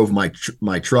 I drove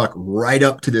my truck right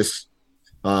up to this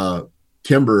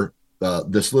timber,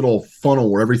 this little funnel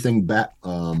where everything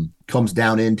comes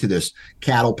down into this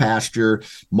cattle pasture.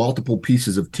 Multiple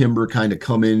pieces of timber kind of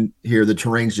come in here. The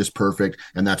terrain's just perfect,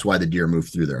 and that's why the deer move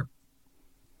through there.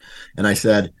 And I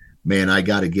said, man, I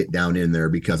got to get down in there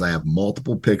because I have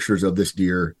multiple pictures of this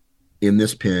deer in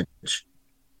this pinch.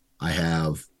 I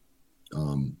have,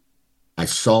 I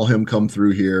saw him come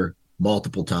through here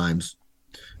multiple times.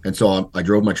 And so I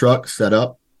drove my truck, set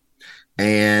up,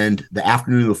 and the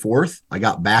afternoon of the 4th, I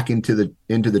got back into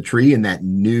the tree in that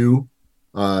new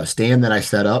stand that I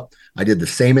set up. I did the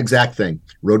same exact thing.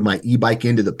 Rode my e-bike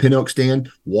into the pin oak stand,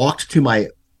 walked to my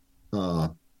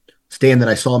stand that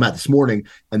I saw him at this morning,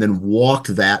 and then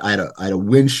walked that. I had a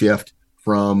wind shift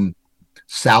from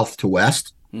south to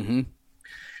west, mm-hmm.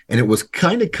 and it was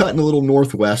kind of cutting a little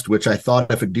northwest, which I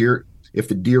thought if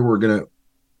the deer were gonna,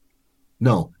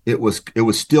 no, it was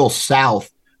still south,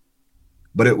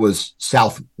 but it was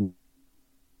southwest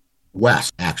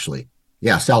actually.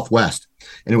 Yeah, southwest.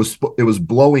 And it was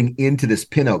blowing into this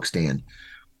pin oak stand.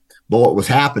 But what was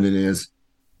happening is,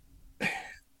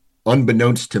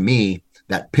 unbeknownst to me,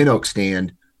 that pin oak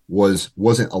stand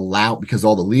wasn't allowed because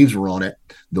all the leaves were on it.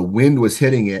 The wind was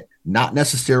hitting it, not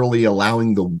necessarily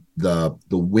allowing the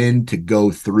wind to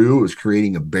go through. It was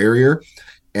creating a barrier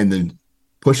and then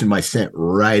pushing my scent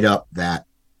right up that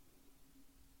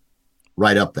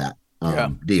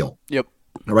deal. Yep.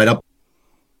 Right up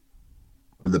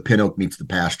the pin oak meets the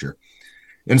pasture.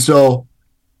 And so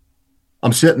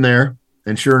I'm sitting there,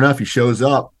 and sure enough, he shows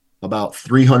up about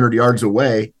 300 yards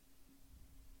away.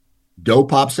 Doe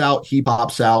pops out, he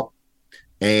pops out,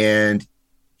 and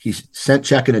he's scent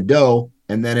checking a doe.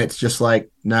 And then it's just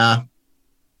like, nah,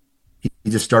 he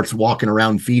just starts walking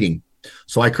around feeding.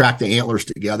 So I crack the antlers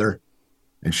together,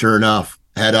 and sure enough,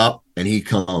 head up, and he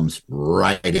comes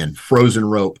right in, frozen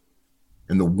rope.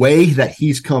 And the way that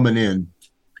he's coming in,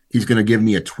 he's going to give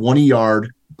me a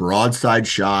 20-yard broadside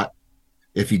shot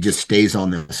if he just stays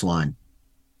on this line.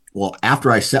 Well,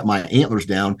 after I set my antlers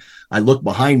down, I look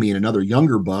behind me, and another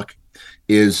younger buck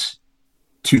is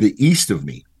to the east of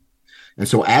me. And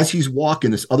so as he's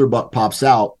walking, this other buck pops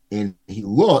out, and he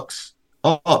looks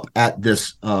up at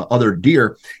this other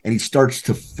deer, and he starts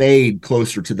to fade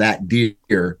closer to that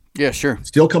deer. Yeah, sure.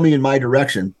 Still coming in my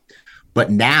direction,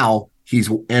 but now he's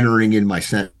entering in my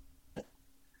scent.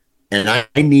 And I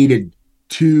needed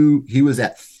he was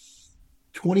at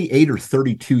 28 or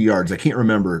 32 yards. I can't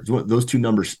remember those two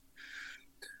numbers,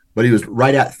 but he was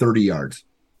right at 30 yards.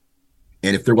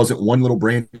 And if there wasn't one little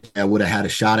branch, I would have had a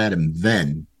shot at him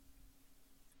then.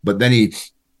 But then he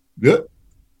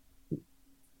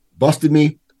busted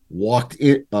me, walked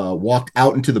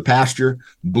out into the pasture,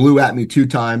 blew at me 2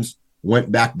 times, went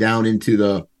back down into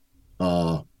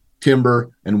the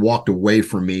timber and walked away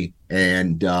from me.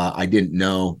 And I didn't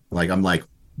know, I'm like,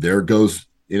 there goes,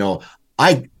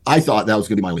 I thought that was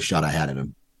going to be my only shot I had at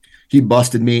him. He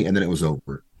busted me, and then it was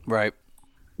over. Right.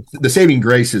 The saving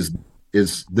grace is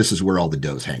this is where all the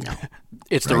does hang out.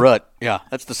 It's right? The rut. Yeah,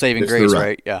 that's the saving grace,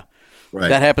 right? Yeah. Right.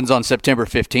 That happens on September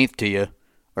 15th to you,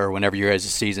 or whenever your guys'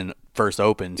 season first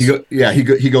opens.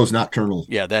 He goes nocturnal.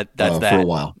 Yeah, that's that for a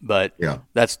while. But yeah,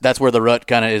 that's where the rut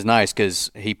kind of is nice,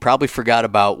 because he probably forgot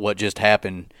about what just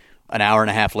happened an hour and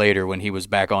a half later when he was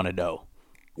back on a doe.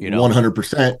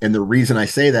 100%. And the reason I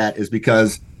say that is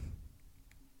because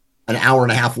an hour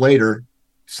and a half later,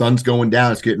 sun's going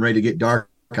down. It's getting ready to get dark.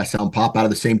 I saw him pop out of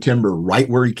the same timber right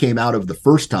where he came out of the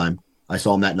first time I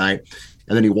saw him that night.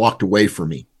 And then he walked away from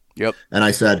me. Yep. And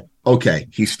I said, okay,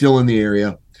 he's still in the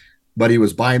area, but he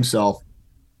was by himself.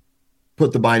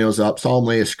 Put the binos up, saw him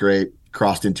lay a scrape,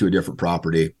 crossed into a different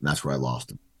property. And that's where I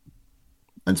lost him.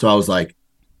 And so I was like,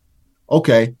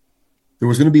 okay, there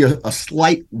was going to be a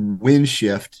slight wind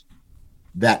shift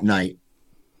that night.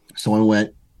 So I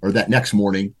went, or that next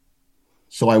morning.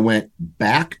 So I went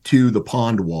back to the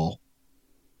pond wall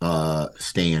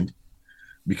stand,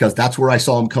 because that's where I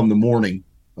saw him come the morning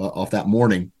off that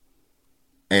morning.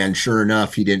 And sure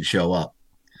enough, he didn't show up.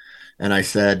 And I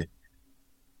said,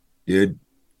 dude,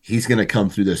 he's going to come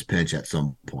through this pinch at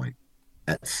some point.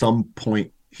 At some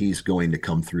point, he's going to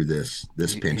come through this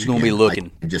pinch. He's going to be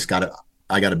looking.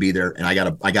 I got to be there, and I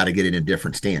got to get in a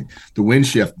different stand. The wind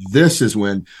shift. This is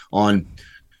when on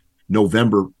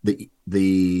November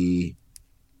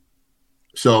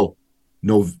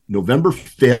November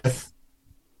 5th,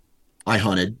 I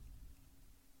hunted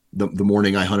the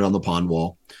morning I hunted on the pond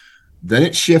wall. Then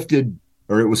it shifted,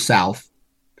 or it was south,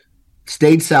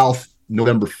 stayed south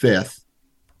November 5th.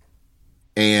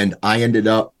 And I ended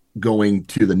up going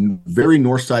to the very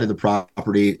north side of the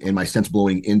property and my sense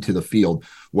blowing into the field.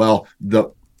 Well,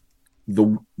 the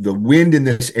wind in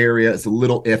this area is a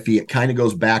little iffy. It kind of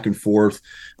goes back and forth.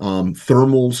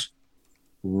 Thermals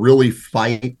really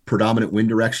fight predominant wind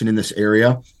direction in this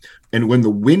area. And when the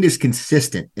wind is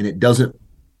consistent and it doesn't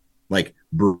like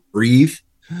breathe,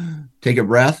 take a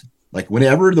breath, like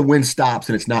whenever the wind stops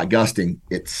and it's not gusting,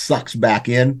 it sucks back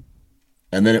in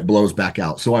and then it blows back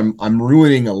out. So I'm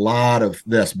ruining a lot of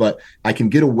this, but I can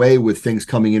get away with things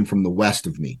coming in from the west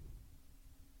of me.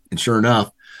 And sure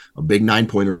enough, a big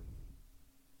 9-pointer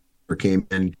came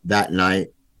in that night,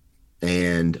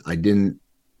 and I didn't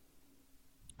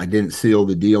seal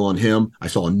the deal on him. I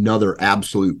saw another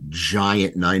absolute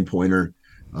giant 9-pointer.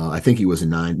 I think he was a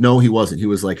 9. No, he wasn't. He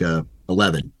was like a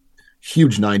 11.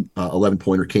 Huge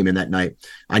 11-pointer came in that night.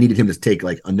 I needed him to take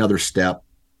like another step,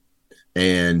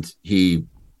 and he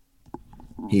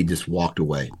just walked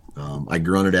away. I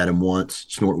grunted at him once,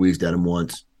 snort wheezed at him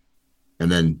once, and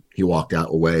then he walked out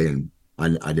away, and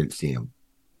I didn't see him.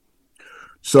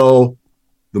 So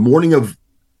the morning of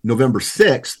November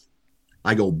 6th,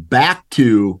 I go back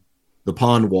to the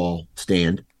pond wall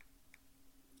stand.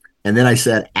 And then I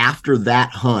said, after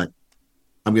that hunt,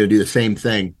 I'm going to do the same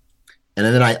thing. And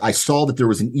then I saw that there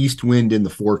was an east wind in the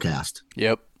forecast.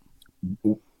 Yep.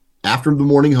 After the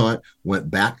morning hunt, went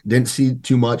back, didn't see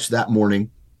too much that morning.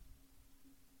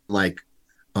 Like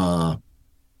a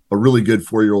really good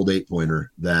 4-year-old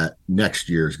 8-pointer that next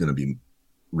year is going to be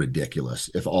ridiculous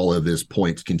if all of his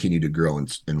points continue to grow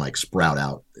and like sprout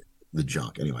out the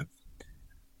junk. Anyway,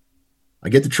 I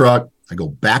get the truck, I go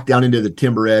back down into the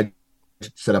timber edge,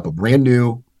 set up a brand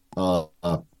new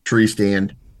tree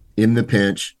stand in the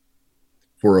pinch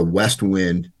for a west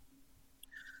wind.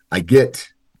 I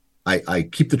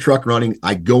keep the truck running.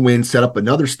 I go in, set up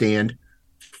another stand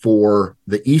for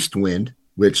the east wind,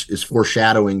 which is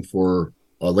foreshadowing for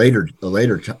a later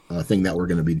thing that we're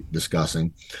going to be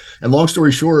discussing. And long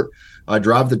story short, I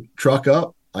drive the truck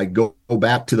up. I go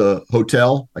back to the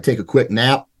hotel. I take a quick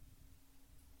nap,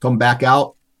 come back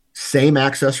out, same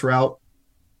access route,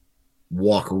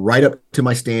 walk right up to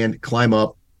my stand, climb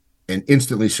up, and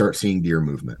instantly start seeing deer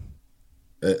movement.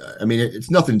 I mean,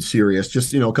 it's nothing serious,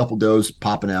 just, a couple does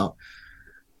popping out.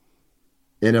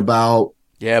 In about...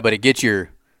 Yeah, but it gets your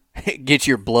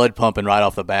blood pumping right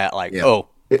off the bat. Like, yeah.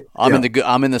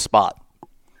 I'm in the spot.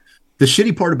 The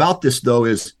shitty part about this, though,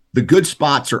 is the good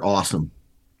spots are awesome,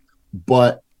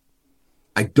 but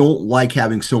I don't like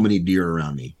having so many deer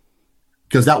around me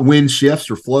because that wind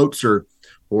shifts or floats or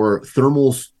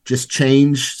thermals just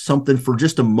change something for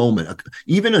just a moment.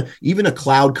 Even a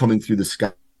cloud coming through the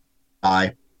sky,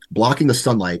 blocking the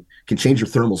sunlight, can change your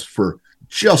thermals for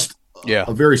just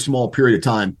a very small period of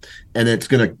time, and it's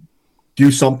going to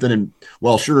do something. And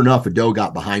well, sure enough, a doe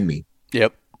got behind me.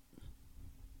 Yep.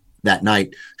 That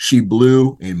night, she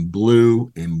blew and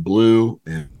blew and blew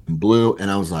and blew, and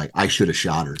I was like, I should have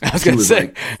shot her. I was going to say,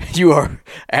 like, you are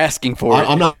asking for it.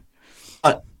 I'm not.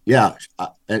 Yeah,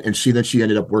 and she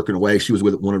ended up working away. She was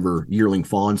with one of her yearling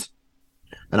fawns,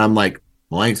 and I'm like,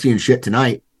 well, I ain't seeing shit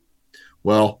tonight.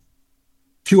 Well,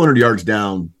 200 yards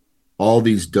down, all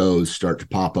these does start to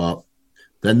pop up.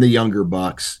 Then the younger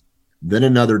bucks, then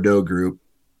another doe group,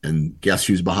 and guess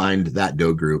who's behind that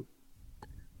doe group?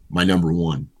 My number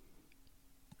one.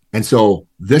 And so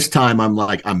this time I'm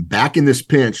like, I'm back in this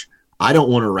pinch. I don't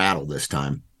want to rattle this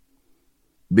time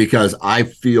because I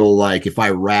feel like if I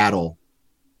rattle,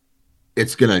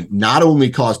 it's going to not only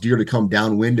cause deer to come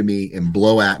downwind to me and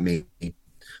blow at me,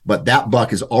 but that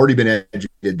buck has already been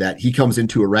educated that he comes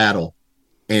into a rattle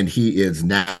and he is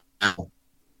now,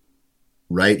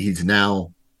 right? He's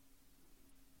now,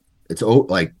 it's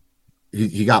like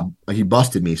he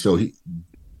busted me. So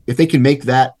if they can make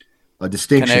that a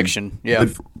distinction,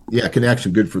 connection,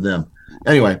 connection, good for them.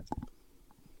 Anyway,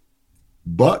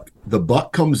 the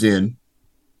buck comes in,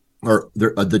 or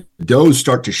the does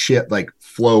start to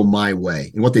flow my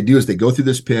way. And what they do is they go through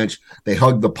this pinch, they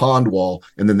hug the pond wall,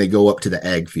 and then they go up to the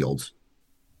ag fields.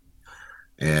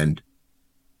 And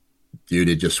dude,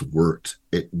 it just worked.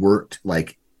 It worked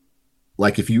like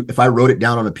if I wrote it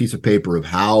down on a piece of paper of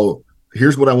how,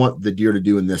 here's what I want the deer to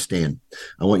do in this stand.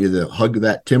 I want you to hug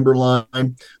that timber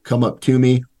line, come up to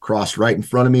me, cross right in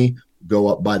front of me, go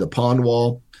up by the pond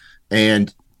wall.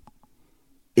 And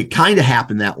it kind of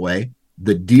happened that way.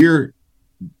 The deer,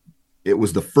 it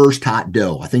was the first hot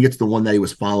doe. I think it's the one that he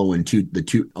was following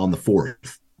on the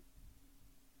 4th.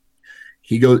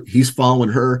 He's following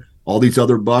her. All these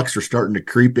other bucks are starting to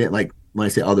creep in. Like when I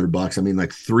say other bucks, I mean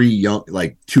like 3 young,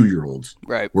 like 2-year-olds.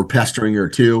 Right. Were pestering her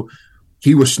too.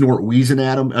 He was snort wheezing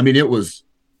at him. I mean, it was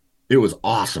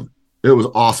awesome. It was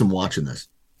awesome watching this.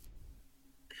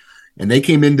 And they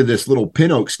came into this little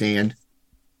pin oak stand,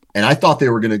 and I thought they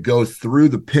were going to go through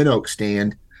the pin oak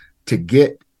stand to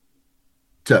get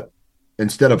to,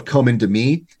 instead of coming to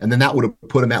me. And then that would have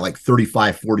put them at like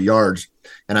 35, 40 yards.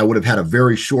 And I would have had a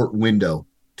very short window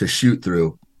to shoot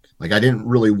through. Like I didn't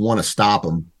really want to stop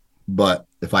them, but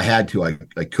if I had to, I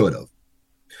could have.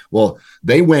 Well,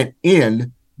 they went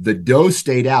in, the doe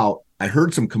stayed out. I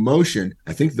heard some commotion.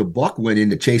 I think the buck went in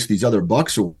to chase these other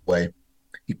bucks away.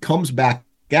 He comes back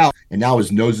out, and now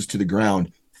his nose is to the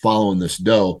ground following this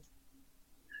doe.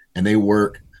 And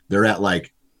they're at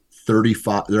like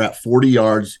 35, they're at 40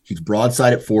 yards. He's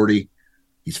broadside at 40.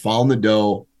 He's following the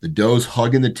doe. The doe's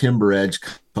hugging the timber edge,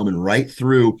 coming right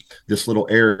through this little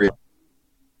area.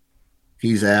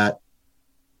 He's at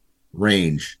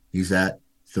range. He's at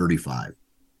 35,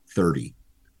 30,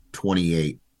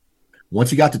 28. Once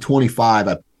he got to 25,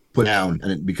 I put down,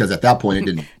 and because at that point it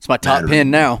didn't. It's my top pin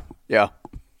now. Yeah.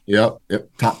 Yep.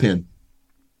 Top pin.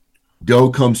 Doe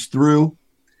comes through,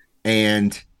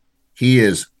 and he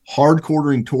is hard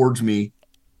quartering towards me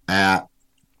at,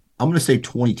 I'm going to say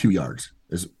 22 yards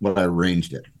is what I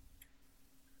ranged it.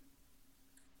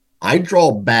 I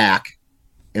draw back,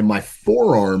 and my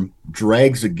forearm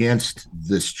drags against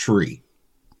this tree,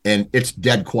 and it's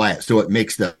dead quiet. So it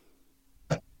makes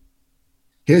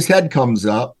his head comes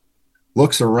up,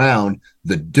 looks around.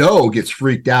 The doe gets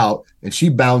freaked out, and she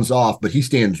bounds off, but he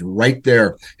stands right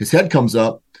there. His head comes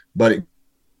up, but it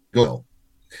goes.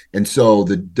 And so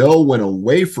the doe went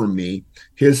away from me.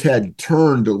 His head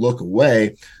turned to look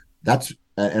away.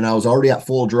 And I was already at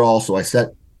full draw, so I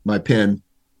set my pin,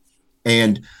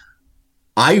 and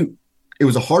it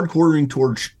was a hard quartering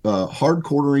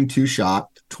 2 shot,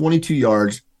 22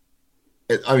 yards.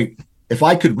 I mean, if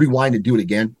I could rewind and do it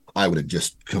again, I would have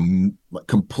just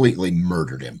completely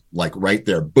murdered him. Like right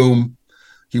there, boom.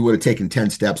 He would have taken 10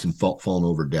 steps and fallen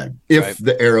over dead if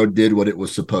the arrow did what it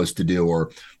was supposed to do,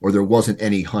 or there wasn't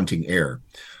any hunting error.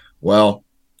 Well,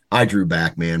 I drew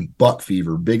back, man. Buck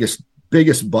fever, biggest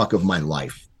buck of my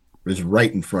life was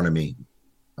right in front of me.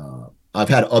 I've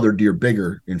had other deer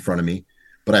bigger in front of me,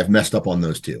 but I've messed up on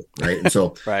those two. Right. And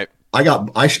so right.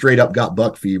 I straight up got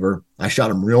buck fever. I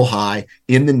shot him real high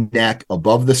in the neck,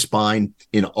 above the spine,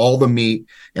 in all the meat.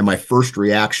 And my first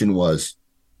reaction was,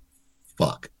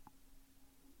 fuck,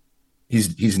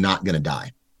 he's not going to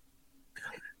die.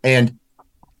 And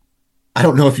I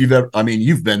don't know if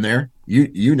you've been there,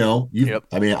 you know, yep.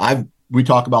 I mean, we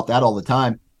talk about that all the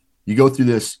time. You go through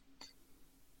this,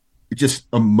 it just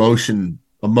emotions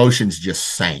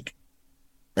just sank.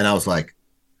 And I was like,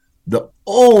 the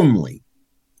only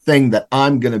thing that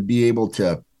I'm going to be able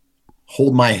to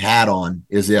hold my hat on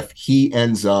is if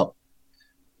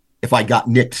I got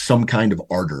nicked some kind of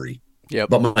artery. Yep.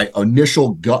 But my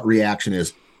initial gut reaction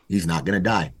is he's not going to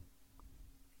die.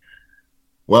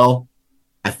 Well,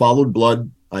 I followed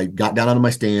blood. I got down onto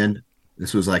my stand.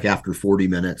 This was like after 40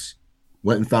 minutes.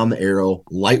 Went and found the arrow.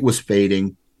 Light was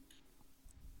fading.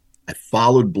 I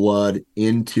followed blood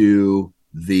into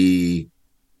the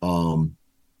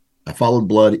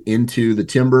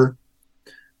timber,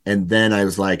 and then I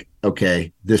was like,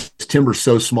 okay, this timber's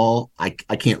so small, I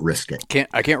can't risk it.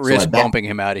 I can't risk bumping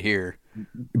him out of here.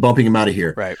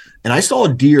 Right. And I saw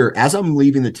a deer as I'm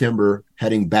leaving the timber,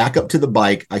 heading back up to the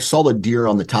bike. I saw the deer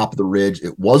on the top of the ridge.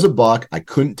 It was a buck. I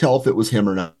couldn't tell if it was him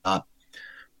or not,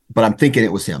 but I'm thinking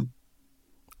it was him.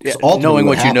 Yeah, knowing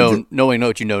what you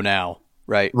know now.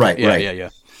 Right. Yeah.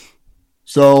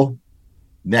 So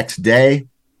next day,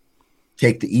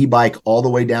 take the e-bike all the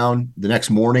way down. The next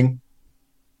morning,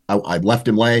 I left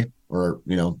him let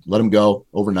him go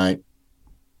overnight.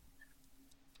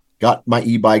 Got my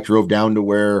e-bike, drove down to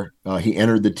where he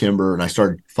entered the timber, and I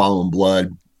started followed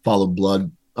blood.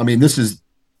 I mean, this is,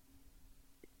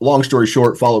 long story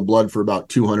short, followed blood for about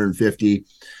 250,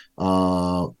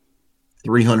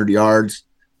 300 yards.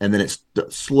 And then it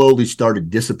slowly started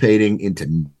dissipating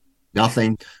into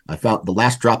nothing. I found the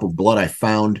last drop of blood I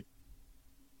found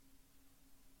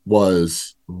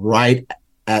was right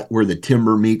at where the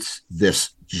timber meets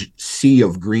this sea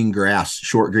of green grass,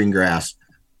 short green grass.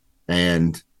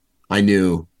 And I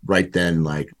knew right then,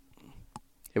 like,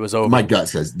 it was over. My gut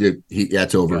says, dude,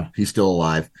 it's over. Yeah. He's still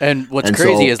alive. And what's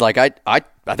crazy is, like, I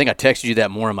think I texted you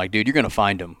that morning. I'm like, dude, you're going to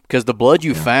find him. Because the blood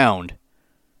you found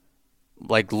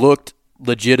like looked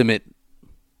legitimate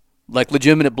blood,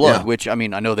 Yeah. which, I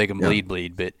mean, I know they can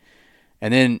bleed, but,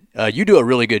 and then you do a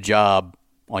really good job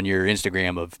on your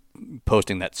Instagram of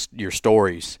posting your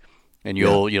stories, and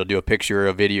you'll do a picture,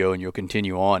 a video, and you'll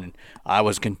continue on. And I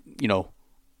was,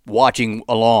 watching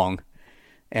along,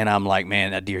 and I'm like,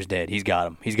 man, that deer's dead. He's got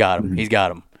him. He's got him. Mm-hmm. He's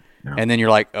got him. Yeah. And then you're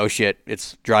like, oh shit,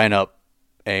 it's drying up,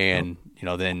 and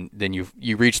then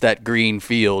you reach that green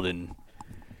field, and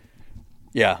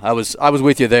yeah, I was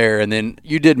with you there. And then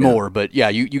you did more, but yeah,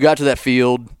 you got to that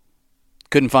field,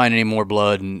 couldn't find any more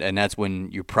blood, and that's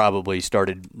when you probably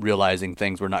started realizing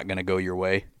things were not going to go your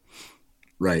way.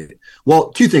 Right.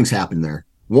 Well, two things happened there.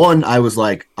 One, I was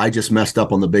like, I just messed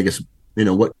up on the biggest,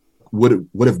 what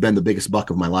would have been the biggest buck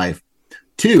of my life.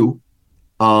 Two,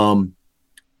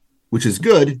 which is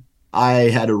good, I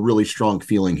had a really strong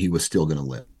feeling he was still going to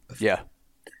live. Yeah.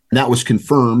 And that was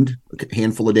confirmed a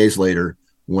handful of days later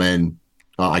when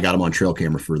I got him on trail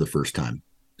camera for the first time.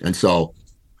 And so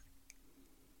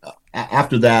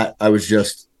after that, I was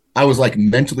like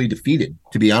mentally defeated,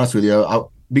 to be honest with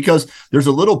you, because there's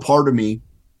a little part of me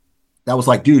that was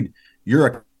like, dude, you're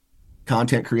a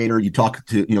content creator. You talk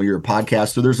to, you're a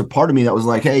podcaster. There's a part of me that was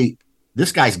like, hey,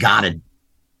 this guy's got to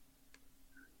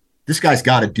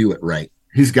do it right.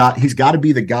 He's got to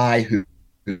be the guy who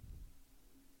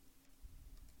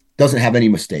doesn't have any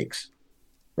mistakes,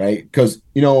 right? Because,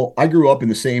 I grew up in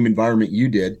the same environment you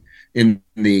did in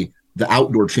the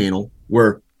outdoor channel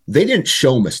where they didn't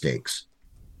show mistakes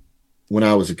when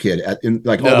I was a kid all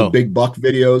the big buck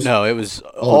videos. No, it was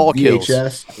all kills.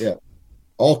 VHS, yeah.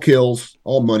 All kills,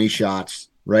 all money shots,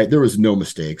 right? There was no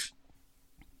mistakes.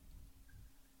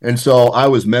 And so I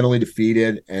was mentally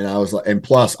defeated, and I was like, and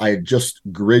plus I had just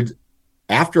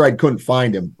after I couldn't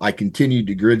find him, I continued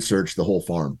to grid search the whole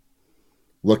farm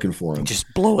looking for him.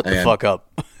 Just blow it the fuck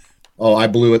up. Oh, I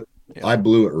blew it. Yeah. I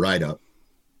blew it right up.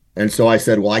 And so I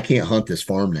said, well, I can't hunt this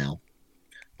farm now.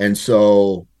 And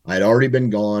so I'd already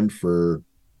been gone for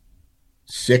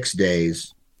 6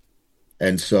 days.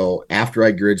 And so after I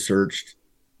grid searched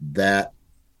that,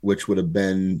 which would have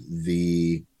been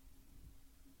the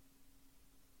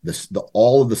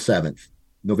all of the 7th,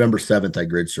 November 7th, I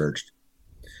grid searched.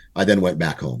 I then went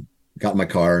back home, got in my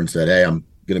car and said, hey, I'm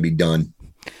going to be done.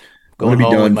 Going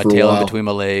home with my tail in between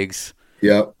my legs.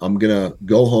 Yep. I'm going to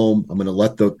go home. I'm going to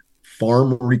let the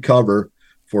farm recover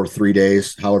for 3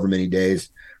 days, however many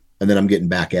days. And then I'm getting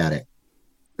back at it.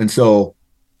 And so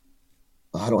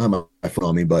I don't have my phone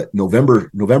on me, but November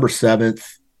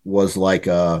 7th was like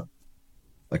a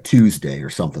Tuesday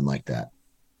or something like that.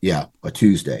 Yeah, a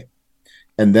Tuesday.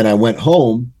 And then I went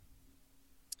home,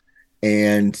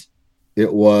 and I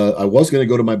was going to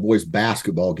go to my boys'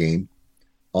 basketball game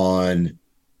on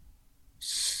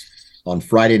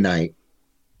Friday night,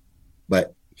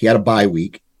 but he had a bye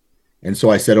week. And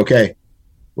so I said, okay,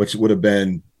 which would have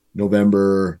been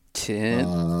November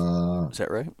 10th. Is that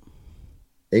right?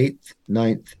 8th,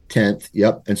 9th, 10th.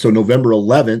 Yep. And so November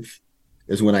 11th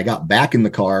is when I got back in the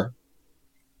car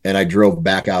and I drove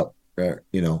back out. I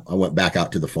went back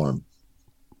out to the farm.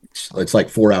 It's like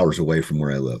 4 hours away from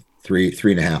where I live, three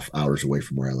and a half hours away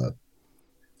from where I live.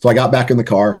 So I got back in the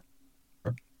car,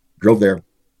 drove there,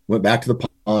 went back to the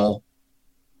pile.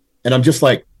 And I'm just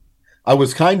like, I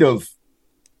was kind of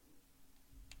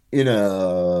in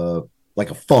a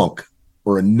funk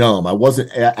or a numb. I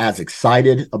wasn't as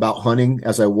excited about hunting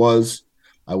as I was.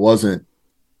 I wasn't.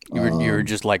 You were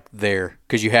just like there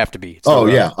because you have to be.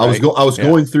 Yeah, right? I was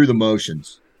going through the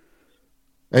motions.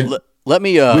 And let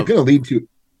me. We're going to lead to.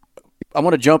 I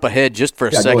want to jump ahead just for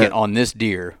a second on this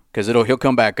deer because he'll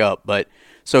come back up. But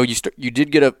so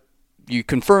you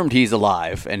confirmed he's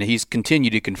alive, and he's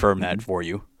continued to confirm that for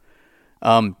you.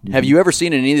 Have you ever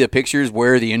seen in any of the pictures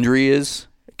where the injury is?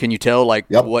 Can you tell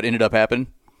what ended up happening?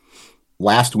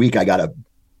 Last week, I got a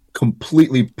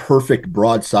completely perfect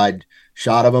broadside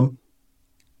shot of him.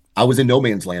 I was in no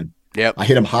man's land. Yep. I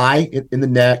hit him high in the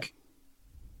neck.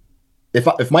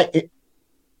 If my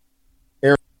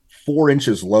air 4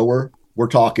 inches lower, we're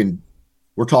talking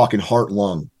heart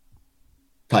lung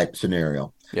type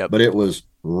scenario. Yep. But it was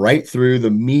right through the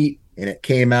meat, and it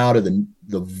came out of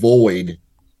the void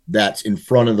that's in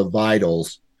front of the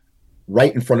vitals,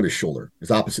 right in front of his shoulder,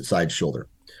 his opposite side shoulder.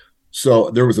 So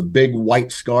there was a big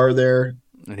white scar there.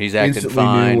 And he's acting Instantly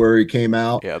fine. Knew where he came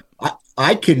out. Yep.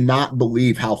 I cannot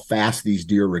believe how fast these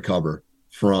deer recover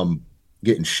from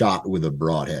getting shot with a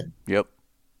broadhead. Yep.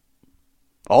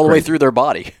 All the way through their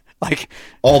body.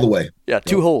 All the way. Yeah,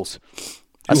 two holes.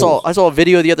 I saw a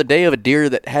video the other day of a deer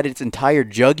that had its entire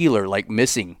jugular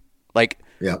missing.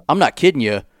 I'm not kidding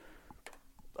you.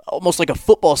 Almost like a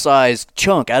football-sized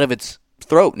chunk out of its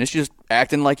throat, and it's just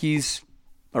acting like he's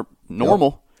or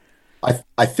normal.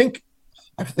 I think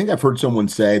I've heard someone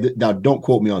say that. Now, don't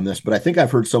quote me on this, but I think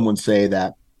I've heard someone say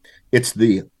that it's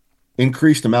the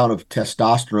increased amount of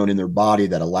testosterone in their body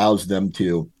that allows them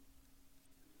to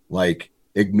like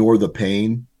ignore the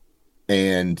pain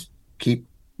and keep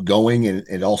going, and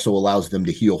it also allows them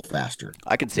to heal faster.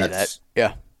 I can see that.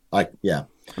 Yeah. Yeah.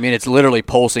 I mean, it's literally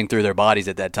pulsing through their bodies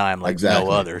at that time like Exactly.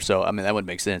 no other. So, I mean, that would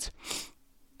make sense.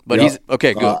 But Yep. he's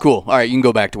okay. Good, cool. All right, you can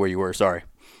go back to where you were. Sorry.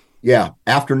 Yeah.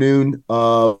 Afternoon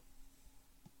of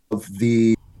I'm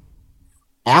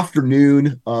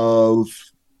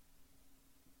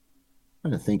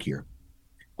trying to think here.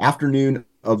 Afternoon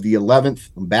of the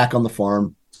 11th, I'm back on the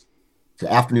farm. It's an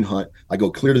afternoon hunt. I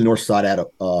go clear to the north side. I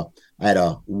had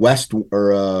a west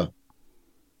or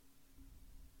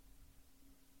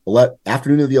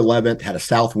afternoon of the 11th, had a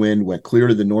south wind, went clear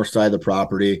to the north side of the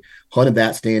property, hunted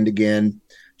that stand again,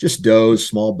 just does,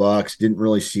 small bucks, didn't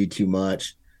really see too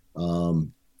much.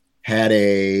 Had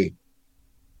a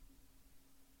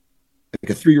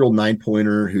 3-year-old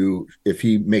 9-pointer who, if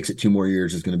he makes it 2 more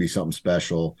years, is going to be something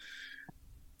special.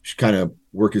 Just kind of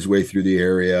work his way through the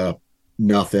area.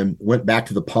 Nothing. Went back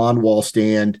to the pond wall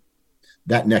stand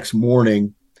that next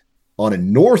morning on a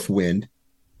north wind.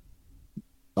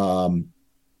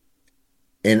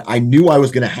 And I knew I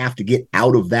was going to have to get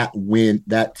out of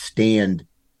that stand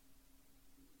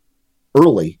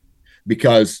early,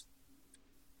 because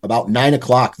about 9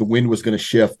 o'clock, the wind was going to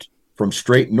shift from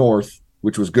straight north,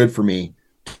 which was good for me,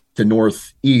 to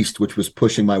northeast, which was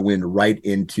pushing my wind right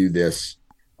into this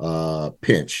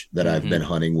pinch that I've been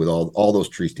hunting with all those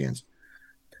tree stands.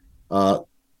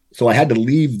 So I had to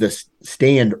leave this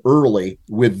stand early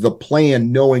with the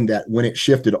plan, knowing that when it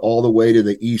shifted all the way to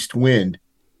the east wind,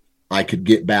 I could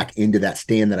get back into that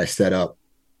stand that I set up,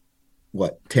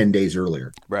 10 days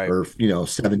earlier, right? Or,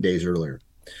 7 days earlier.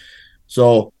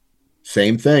 So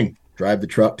same thing, drive the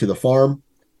truck to the farm,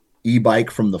 e-bike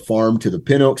from the farm to the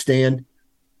pin oak stand,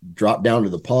 drop down to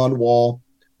the pond wall.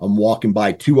 I'm walking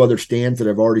by 2 other stands that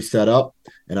I've already set up,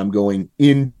 and I'm going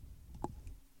into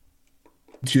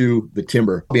the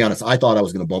timber. I'll be honest, I thought I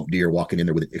was going to bump deer walking in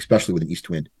there especially with an east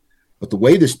wind. But the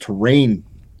way this terrain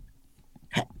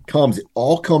comes, it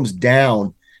all comes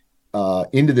down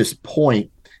into this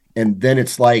point, and then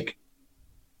it's like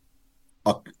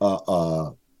a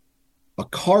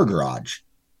car garage,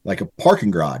 like a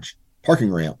parking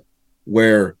ramp,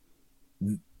 where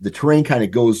the terrain kind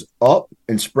of goes up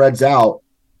and spreads out,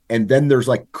 and then there's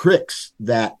like creeks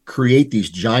that create these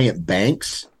giant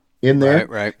banks in there.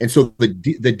 Right. And so the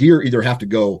deer either have to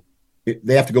go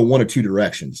 1 of 2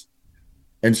 directions.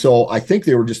 And so I think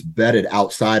they were just bedded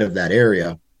outside of that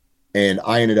area, and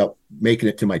I ended up making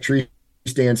it to my tree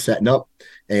stand, setting up,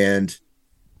 and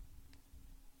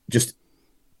just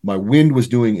my wind was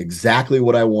doing exactly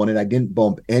what I wanted. I didn't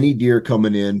bump any deer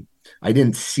coming in. I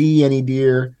didn't see any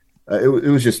deer. It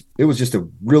was just a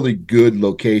really good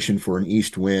location for an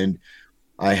east wind.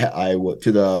 I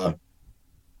to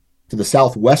the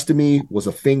southwest of me was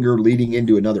a finger leading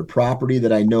into another property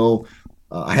that I know.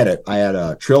 I had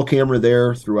a trail camera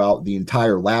there throughout the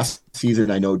entire last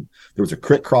season. I know there was a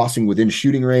creek crossing within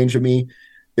shooting range of me.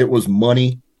 It was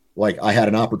money. Like, I had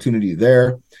an opportunity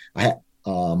there. I had,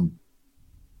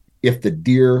 if the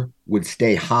deer would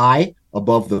stay high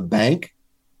above the bank,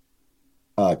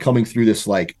 coming through this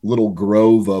like little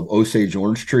grove of Osage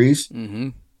orange trees,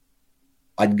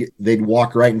 they'd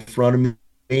walk right in front of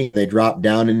me. They drop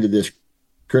down into this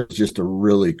creek. It's just a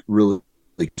really, really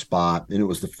spot. And it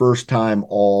was the first time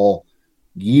all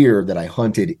year that I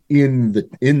hunted in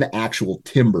the actual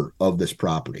timber of this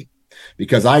property,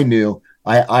 because I knew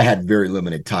I had very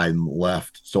limited time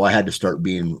left. So I had to start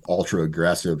being ultra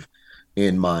aggressive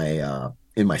in my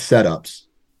setups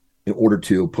in order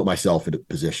to put myself in a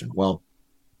position. Well,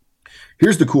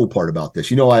 here's the cool part about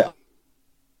this.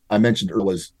 I mentioned earlier,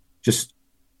 was just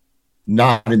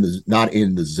not in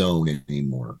the zone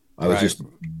anymore. I was just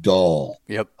dull.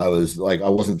 Yep. I was like, I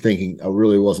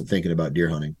really wasn't thinking about deer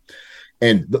hunting.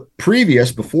 And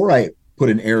before I put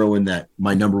an arrow in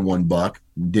my number 1 buck,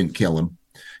 didn't kill him,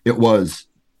 it was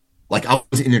like I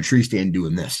was in a tree stand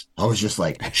doing this. I was just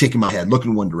like shaking my head,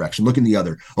 looking one direction, looking the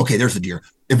other. Okay, there's a deer.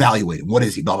 Evaluate him. What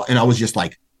is he? Blah, blah. And I was just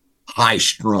like high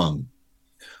strung.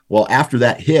 Well, after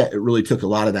that hit, it really took a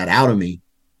lot of that out of me.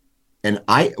 And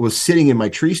I was sitting in my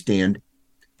tree stand,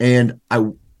 and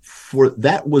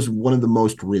that was one of the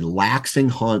most relaxing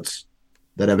hunts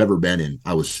that I've ever been in.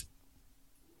 I was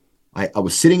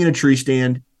sitting in a tree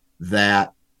stand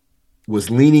that was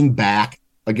leaning back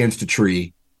against a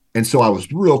tree. And so I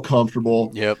was real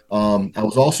comfortable. Yep. I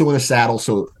was also in a saddle,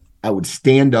 so I would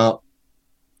stand up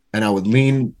and I would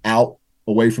lean out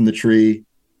away from the tree,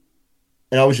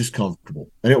 and I was just comfortable.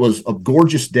 And it was a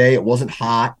gorgeous day. It wasn't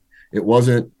hot. It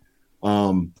wasn't,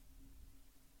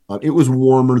 it was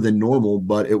warmer than normal,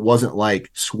 but it wasn't like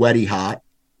sweaty hot.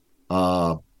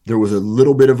 There was a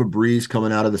little bit of a breeze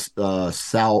coming out of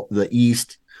the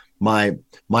east. My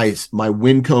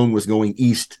wind cone was going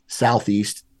east,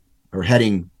 southeast, or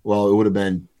heading, well, it would have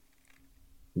been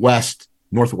west,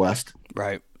 northwest.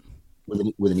 Right.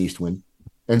 With an east wind.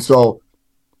 And so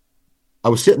I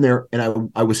was sitting there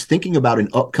and I was thinking about an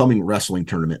upcoming wrestling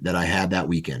tournament that I had that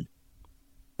weekend.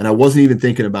 And I wasn't even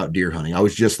thinking about deer hunting. I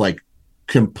was just like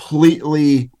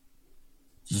completely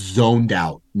zoned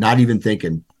out, not even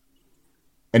thinking.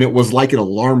 And it was like an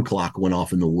alarm clock went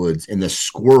off in the woods, and the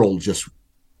squirrel just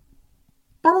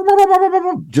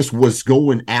was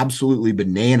going absolutely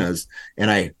bananas.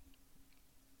 And I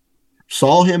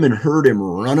saw him and heard him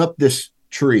run up this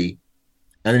tree,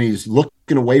 and then he's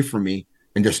looking away from me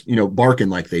and just, barking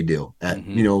like they do at,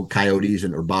 coyotes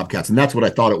or bobcats. And that's what I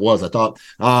thought it was. I thought,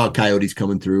 coyotes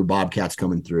coming through, bobcats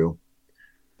coming through.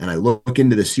 And I look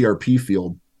into the CRP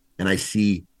field and I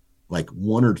see like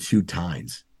 1 or 2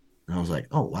 tines. And I was like,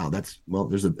 oh, wow,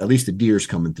 there's at least a deer's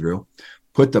coming through.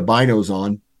 Put the binos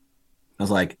on. I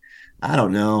was like, I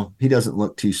don't know. He doesn't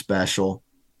look too special.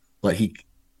 But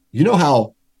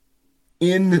how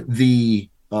in the,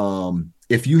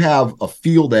 if you have a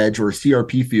field edge or a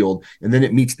CRP field and then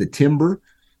it meets the timber,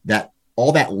 that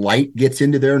all that light gets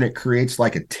into there and it creates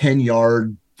like a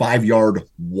 10-yard, 5-yard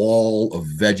wall of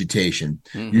vegetation,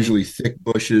 usually thick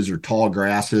bushes or tall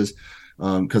grasses,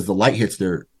 because the light hits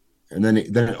there and then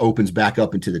it opens back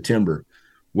up into the timber.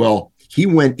 Well, he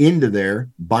went into there,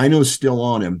 bino's still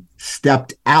on him,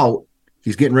 stepped out.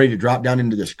 He's getting ready to drop down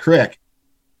into this creek,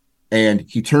 and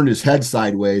he turned his head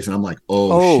sideways, and I'm like,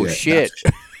 oh shit.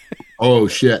 Oh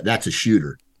shit, that's a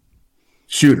shooter.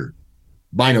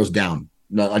 Bino's down.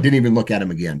 No, I didn't even look at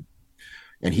him again.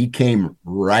 And he came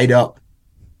right up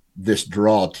this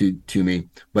draw to me,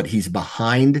 but he's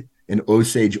behind an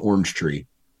Osage orange tree.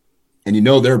 And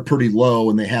they're pretty low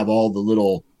and they have all the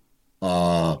little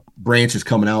branches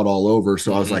coming out all over.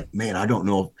 So I was like, man, I don't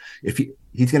know if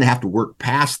he's going to have to work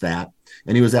past that.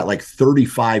 And he was at like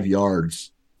 35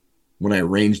 yards when I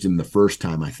ranged him the first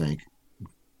time, I think.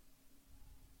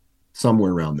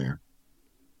 Somewhere around there.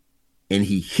 And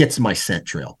he hits my scent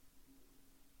trail.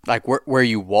 Like where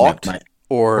you walked?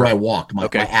 Where I walked, my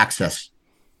access.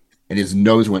 And his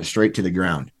nose went straight to the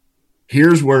ground.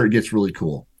 Here's where it gets really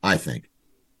cool, I think.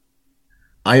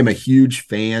 I am a huge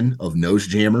fan of nose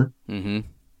jammer, and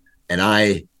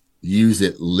I use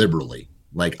it liberally.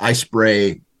 Like I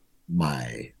spray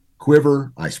my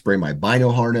quiver, I spray my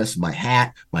bino harness, my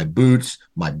hat, my boots,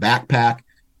 my backpack.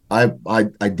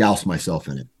 I douse myself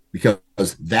in it because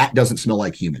that doesn't smell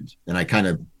like humans, and I kind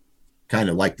of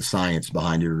like the science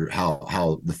behind it or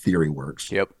how the theory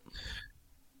works. Yep.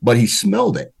 But he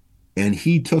smelled it. And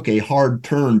he took a hard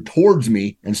turn towards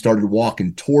me and started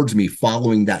walking towards me,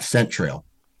 following that scent trail.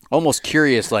 Almost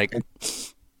curious, like.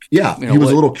 Yeah, he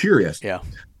was a little curious. Yeah.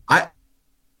 I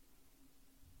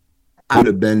would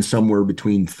have been somewhere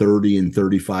between 30 and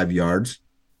 35 yards.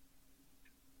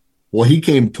 Well, he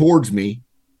came towards me,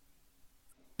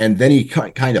 and then he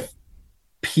kind of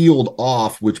peeled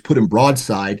off, which put him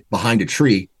broadside behind a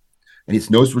tree, and his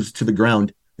nose was to the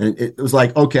ground. And it was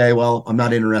like, okay, well, I'm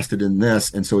not interested in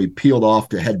this. And so he peeled off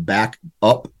to head back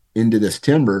up into this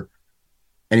timber,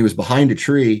 and he was behind a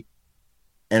tree,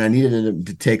 and I needed him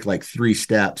to take like 3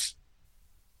 steps.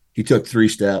 He took 3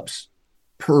 steps,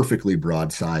 perfectly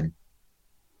broadside,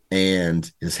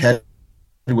 and his head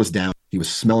was down. He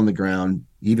was smelling the ground.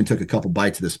 He even took a couple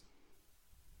bites of this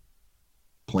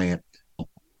plant,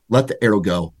 let the arrow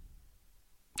go.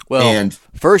 Well, and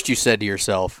first you said to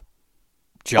yourself,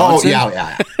 Johnson?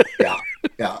 Oh,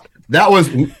 yeah. That was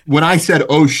when I said,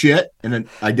 oh, shit, and then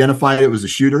identified it was a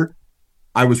shooter.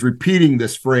 I was repeating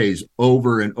this phrase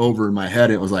over and over in my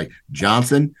head. It was like,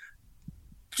 Johnson,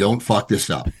 don't fuck this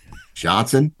up.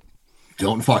 Johnson,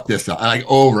 don't fuck this up. Like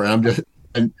over.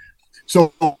 And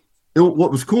so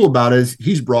what was cool about it is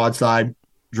he's broadside,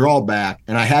 draw back.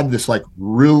 And I had this like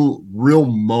real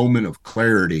moment of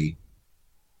clarity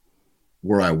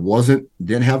where I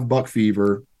didn't have buck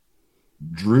fever,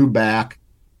 drew back.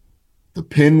 The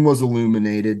pin was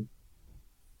illuminated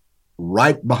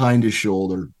right behind his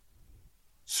shoulder,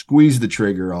 squeezed the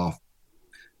trigger off.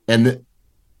 And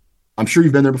I'm sure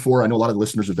you've been there before. I know a lot of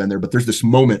listeners have been there, but there's this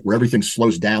moment where everything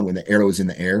slows down when the arrow is in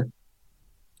the air.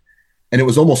 And it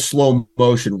was almost slow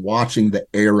motion watching the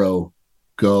arrow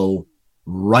go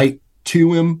right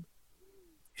to him,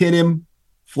 hit him.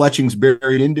 Fletching's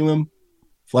buried into him.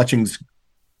 Fletching's,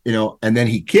 and then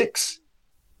he kicks.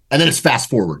 And then it's fast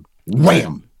forward.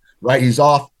 Wham! right? He's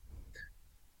off.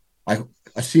 I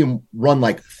see him run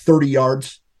like 30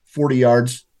 yards, 40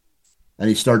 yards, and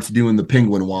he starts doing the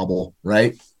penguin wobble,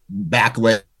 right? Back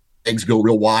legs go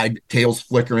real wide, tail's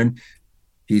flickering.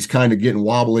 He's kind of getting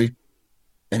wobbly,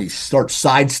 and he starts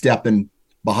sidestepping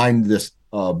behind this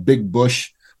big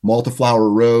bush,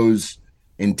 multiflower rose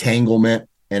entanglement.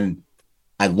 And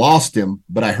I lost him,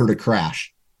 but I heard a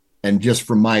crash. And just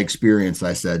from my experience,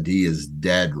 I said, he is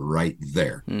dead right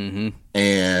there. Mm-hmm.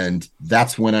 And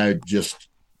that's when I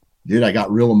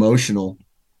got real emotional.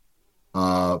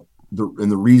 And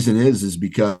the reason is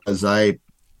because I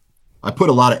put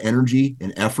a lot of energy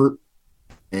and effort,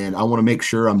 and I want to make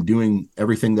sure I'm doing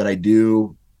everything that I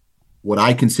do, what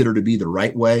I consider to be the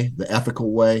right way, the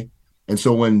ethical way. And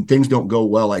so when things don't go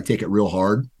well, I take it real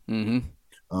hard,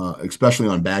 especially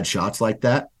on bad shots like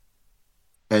that.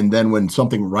 And then when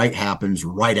something right happens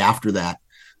right after that.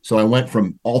 So I went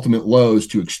from ultimate lows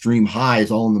to extreme highs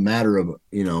all in the matter of,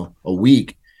 a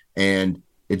week. And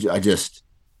it's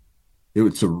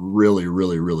a really,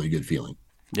 really, really good feeling.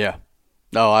 Yeah.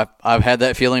 No, I've had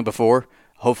that feeling before.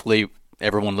 Hopefully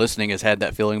everyone listening has had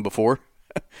that feeling before.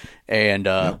 And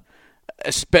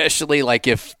especially like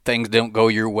if things don't go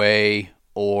your way,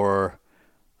 or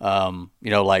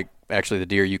like actually the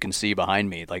deer you can see behind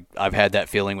me, like I've had that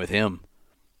feeling with him.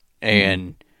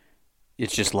 And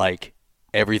it's just like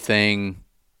everything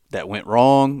that went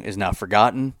wrong is now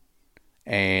forgotten,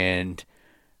 and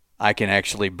I can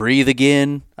actually breathe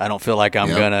again. I don't feel like I'm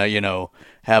gonna,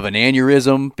 have an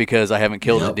aneurysm because I haven't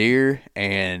killed a deer.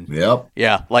 And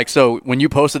yeah, like, so when you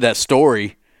posted that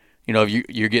story,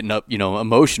 you're getting up,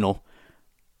 emotional.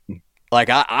 Like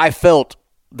I felt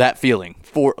that feeling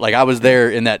for, like, I was there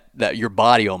in that your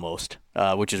body almost,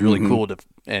 which is really cool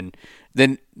and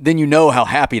then how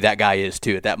happy that guy is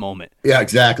too at that moment. Yeah,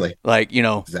 exactly. Like,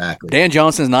 exactly. Dan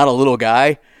Johnson's not a little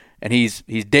guy, and he's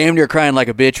damn near crying like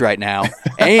a bitch right now.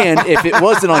 And if it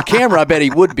wasn't on camera, I bet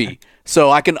he would be. So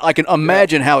I can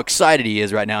imagine how excited he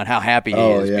is right now and how happy he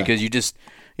is, because you just,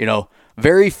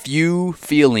 very few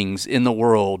feelings in the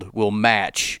world will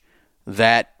match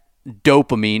that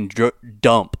dopamine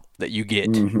dump that you get.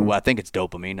 Well, I think it's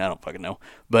dopamine. I don't fucking know.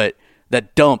 But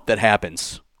that dump that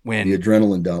happens when the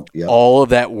adrenaline dump, all of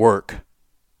that work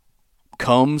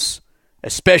comes,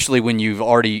 especially when you've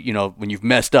already, when you've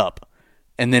messed up,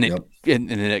 and then and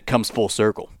then it comes full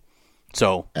circle.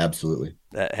 So absolutely,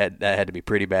 that had to be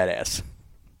pretty badass.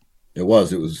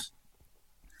 It's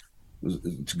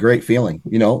a great feeling,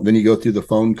 Then you go through the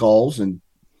phone calls, and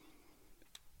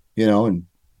and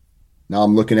now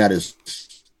I'm looking at his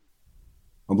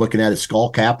skull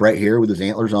cap right here with his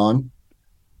antlers on.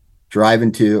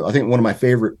 Driving to, I think one of my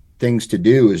favorite things to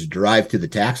do is drive to the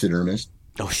taxidermist.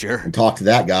 Oh, sure. And talk to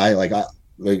that guy.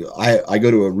 I go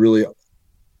to a really,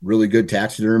 really good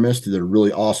taxidermist. They're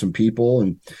really awesome people.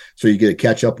 And so you get to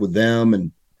catch up with them,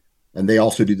 and they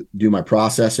also do my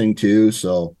processing too.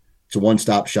 So it's a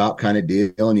one-stop shop kind of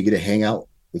deal, and you get to hang out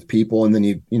with people. And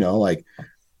then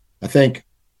I think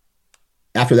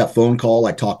after that phone call,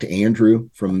 I talked to Andrew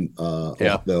from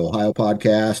the Ohio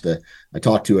podcast. I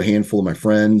talked to a handful of my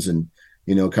friends, and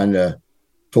kind of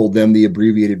told them the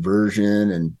abbreviated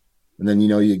version, and then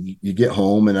you get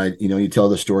home, and you tell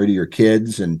the story to your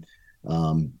kids, and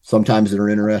sometimes they're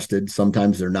interested,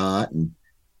 sometimes they're not, and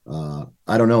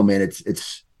I don't know, man. It's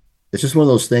just one of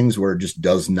those things where it just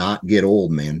does not get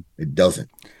old, man. It doesn't.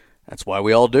 That's why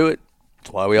we all do it.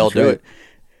 That's why we all do it,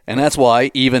 and that's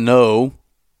why, even though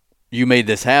you made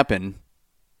this happen,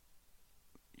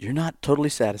 you're not totally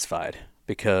satisfied,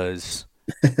 because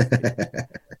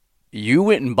you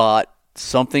went and bought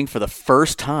something for the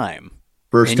first time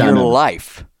in your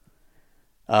life.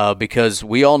 Because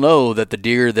we all know that the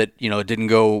deer that, didn't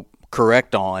go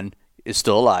correct on is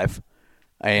still alive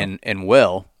and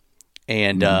well.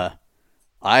 And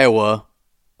Iowa,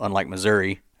 unlike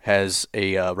Missouri, has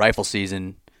a rifle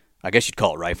season. I guess you'd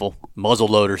call it rifle,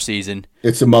 muzzleloader season.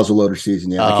 It's a muzzleloader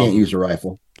season, yeah. I can't use a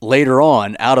rifle. Later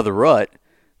on, out of the rut,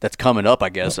 that's coming up, I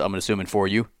guess, I'm assuming, for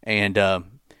you. And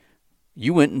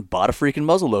you went and bought a freaking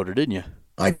muzzleloader, didn't you?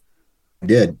 I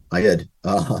did. I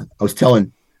was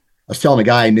telling a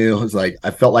guy I knew, I was like,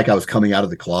 I felt like I was coming out of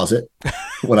the closet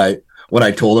when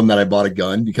I told him that I bought a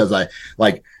gun, because I,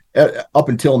 like, up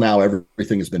until now,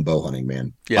 everything has been bow hunting,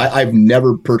 man. Yeah. I've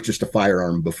never purchased a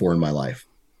firearm before in my life.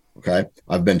 Okay.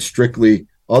 I've been strictly,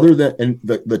 other than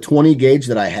the 20 gauge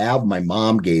that I have, my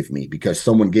mom gave me because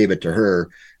someone gave it to her.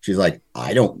 She's like,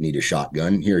 I don't need a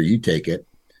shotgun. Here, you take it.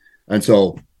 And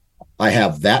so I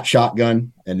have that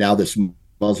shotgun and now this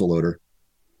muzzleloader.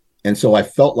 And so I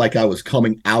felt like I was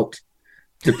coming out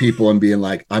to people and being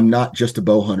like, I'm not just a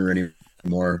bow hunter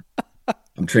anymore.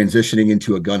 I'm transitioning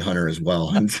into a gun hunter as well.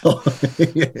 And so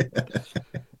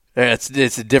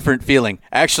It's a different feeling.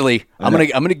 Actually, I'm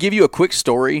gonna give you a quick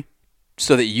story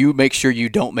so that you make sure you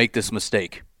don't make this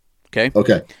mistake. Okay.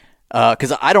 Okay.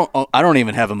 Because I don't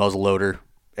even have a muzzle loader,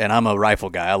 and I'm a rifle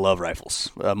guy. I love rifles,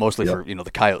 mostly Yep. for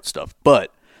the coyote stuff.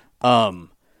 But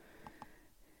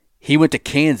he went to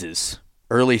Kansas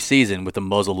early season with a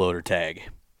muzzle loader tag.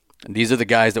 And these are the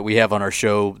guys that we have on our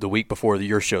show the week before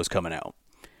your show's coming out.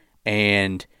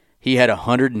 And he had a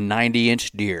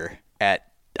 190-inch deer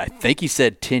at, I think he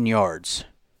said 10 yards,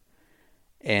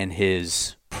 and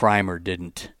his primer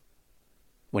didn't.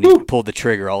 When he pulled the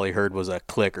trigger, all he heard was a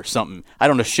click or something. I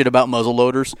don't know shit about muzzle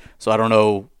loaders, so I don't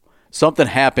know. Something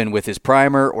happened with his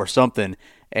primer or something,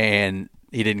 and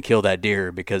he didn't kill that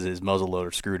deer because his muzzle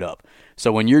loader screwed up.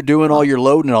 So when you're doing all your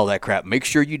loading and all that crap, make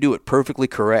sure you do it perfectly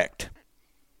correct,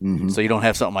 so you don't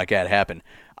have something like that happen.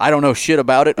 I don't know shit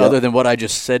about it other than what I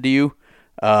just said to you.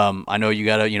 I know you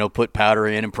got to put powder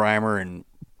in and primer and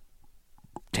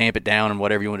tamp it down and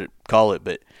whatever you want to call it,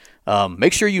 but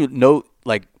make sure you know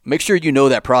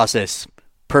that process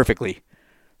perfectly,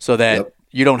 so that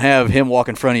you don't have him walk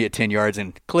in front of you at 10 yards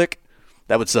and click.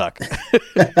 That would suck.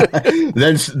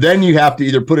 then you have to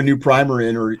either put a new primer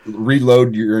in or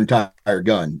reload your entire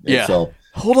gun. Yeah. And so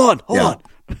hold on.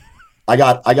 I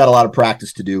got a lot of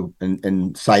practice to do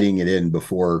and sighting it in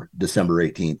before December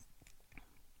 18th.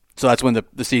 So that's when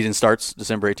the season starts,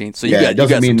 December 18th. So it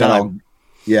doesn't mean some time.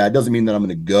 it doesn't mean that I'm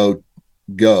going to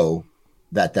go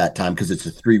that time, because it's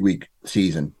a 3-week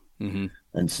season. Mm-hmm.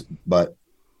 But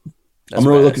I'm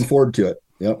really looking forward to it.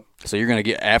 Yep. So you're going to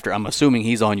get after. I'm assuming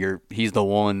he's the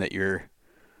one that you're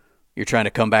trying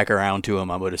to come back around to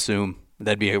him. I would assume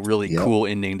that'd be a really cool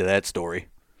ending to that story.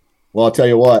 Well, I'll tell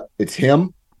you what, it's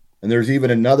him. And there's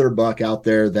even another buck out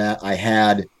there that I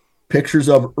had pictures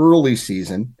of early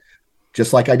season,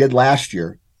 just like I did last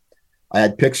year. I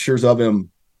had pictures of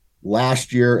him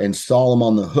last year and saw him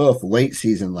on the hoof late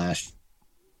season last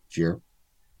year.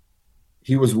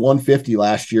 He was 150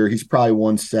 last year. He's probably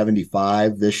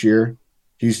 175 this year.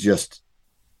 He's just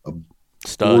a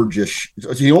gorgeous.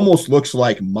 He almost looks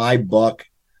like my buck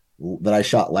that I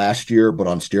shot last year, but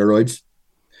on steroids.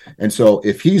 And so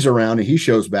if he's around and he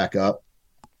shows back up,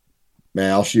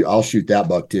 man, I'll shoot that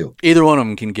buck too. Either one of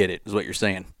them can get it, is what you're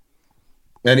saying.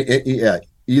 And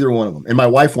either one of them. And my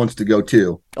wife wants to go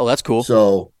too. Oh, that's cool.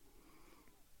 So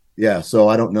so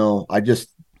I don't know. I just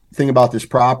thing about this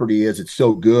property is it's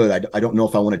so good. I don't know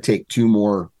if I want to take 2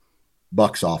 more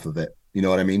bucks off of it. You know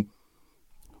what I mean?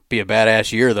 Be a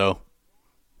badass year though.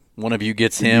 One of you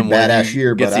gets him, badass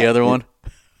year, gets the other one.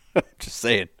 Just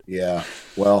saying. Yeah.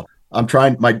 Well, I'm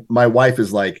trying. My wife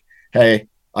is like, hey,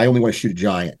 I only want to shoot a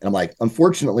giant. And I'm like,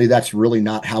 unfortunately, that's really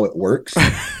not how it works.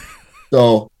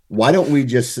 So why don't we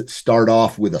just start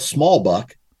off with a small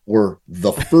buck or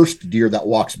the first deer that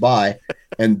walks by,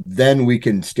 and then we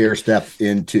can stair step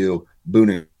into Boone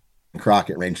and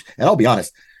Crockett range. And I'll be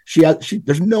honest,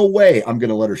 there's no way I'm going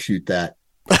to let her shoot that.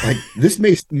 Like, this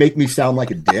may make me sound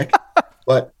like a dick,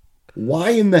 but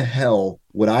why in the hell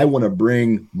would I want to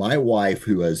bring my wife,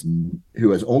 who has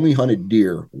only hunted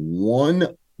deer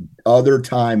one other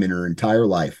time in her entire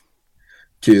life,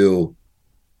 to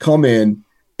come in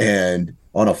and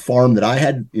on a farm that I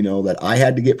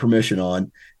had to get permission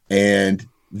on, and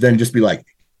then just be like,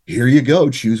 here you go,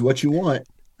 choose what you want.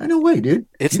 I know way, dude.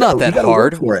 It's not that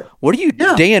hard. For it. What do you,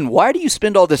 Dan, why do you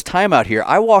spend all this time out here?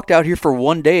 I walked out here for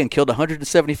one day and killed a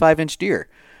 175-inch deer.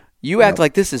 You act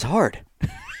like this is hard.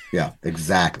 Yeah,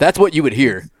 exactly. That's what you would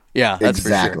hear. Yeah, that's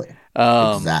exactly. For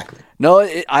sure. Exactly. No,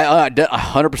 I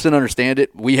 100% understand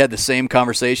it. We had the same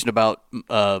conversation about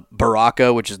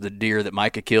Baraka, which is the deer that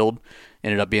Micah killed.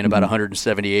 Ended up being about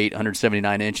 178,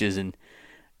 179 inches. And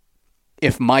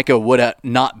if Micah would have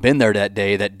not been there that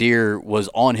day, that deer was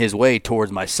on his way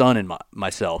towards my son and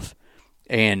myself.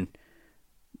 And,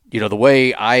 the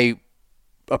way I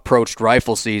approached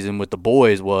rifle season with the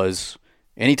boys was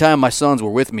anytime my sons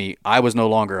were with me, I was no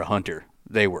longer a hunter.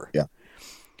 They were. Yeah.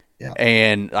 Yeah.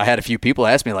 And I had a few people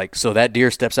ask me, like, so that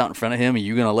deer steps out in front of him, are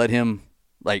you going to let him,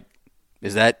 like,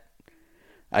 is that?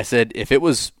 I said, if it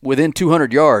was within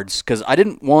 200 yards, because I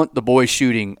didn't want the boys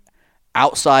shooting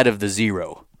outside of the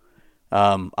zero.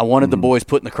 I wanted the boys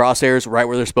putting the crosshairs right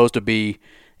where they're supposed to be.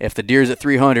 If the deer's at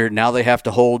 300, now they have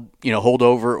to hold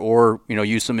over or,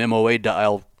 use some MOA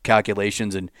dial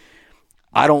calculations. And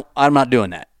I'm not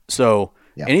doing that. So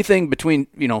anything between,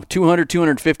 200,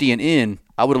 250 and in,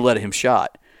 I would have let him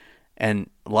shot. And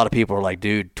a lot of people are like,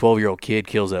 dude, 12-year-old kid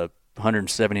kills a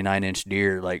 179-inch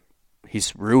deer. Like,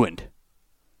 he's ruined.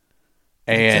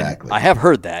 And exactly. I have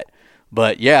heard that.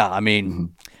 But, yeah, I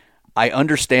mean, I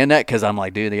understand that because I'm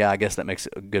like, dude, yeah, I guess that makes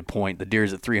a good point. The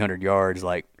deer's at 300 yards.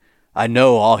 Like, I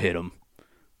know I'll hit him.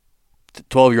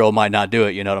 12-year-old might not do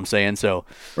it. You know what I'm saying? So,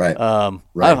 right.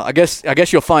 I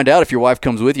guess you'll find out if your wife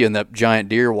comes with you and that giant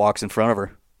deer walks in front of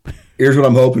her. Here's what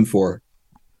I'm hoping for.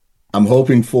 I'm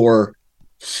hoping for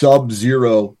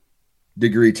sub-0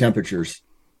 degree temperatures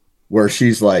where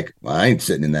she's like, well, I ain't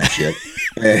sitting in that shit.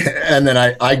 And then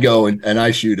I go and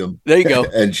I shoot him. There you go.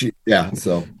 And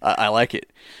so. I like it.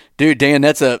 Dude, Dan,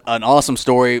 that's an awesome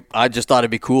story. I just thought it'd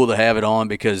be cool to have it on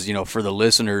because, for the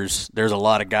listeners, there's a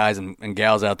lot of guys and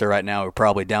gals out there right now who are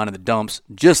probably down in the dumps,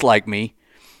 just like me.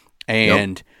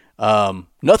 And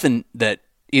nothing that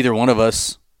either one of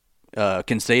us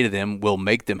can say to them will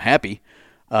make them happy.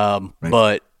 Right.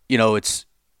 But,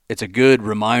 it's a good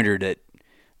reminder that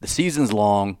the season's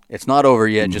long. It's not over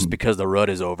yet just because the rut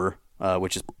is over,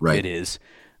 which is it is.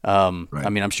 I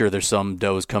mean, I'm sure there's some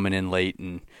does coming in late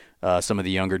and some of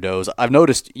the younger does. I've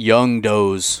noticed young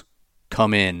does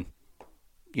come in,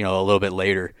 a little bit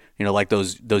later, like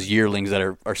those yearlings that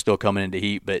are still coming into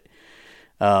heat. But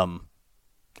it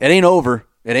ain't over.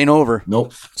 It ain't over.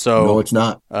 Nope. So no, it's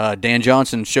not. Dan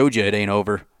Johnson showed you it ain't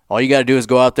over. All you got to do is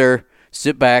go out there,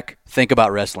 sit back, think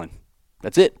about wrestling.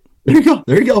 That's it. There you go.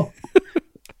 There you go.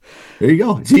 There you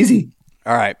go. It's easy.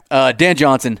 All right. Dan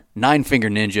Johnson, 9 Finger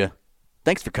Ninja.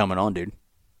 Thanks for coming on, dude.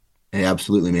 Hey,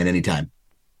 absolutely, man. Anytime.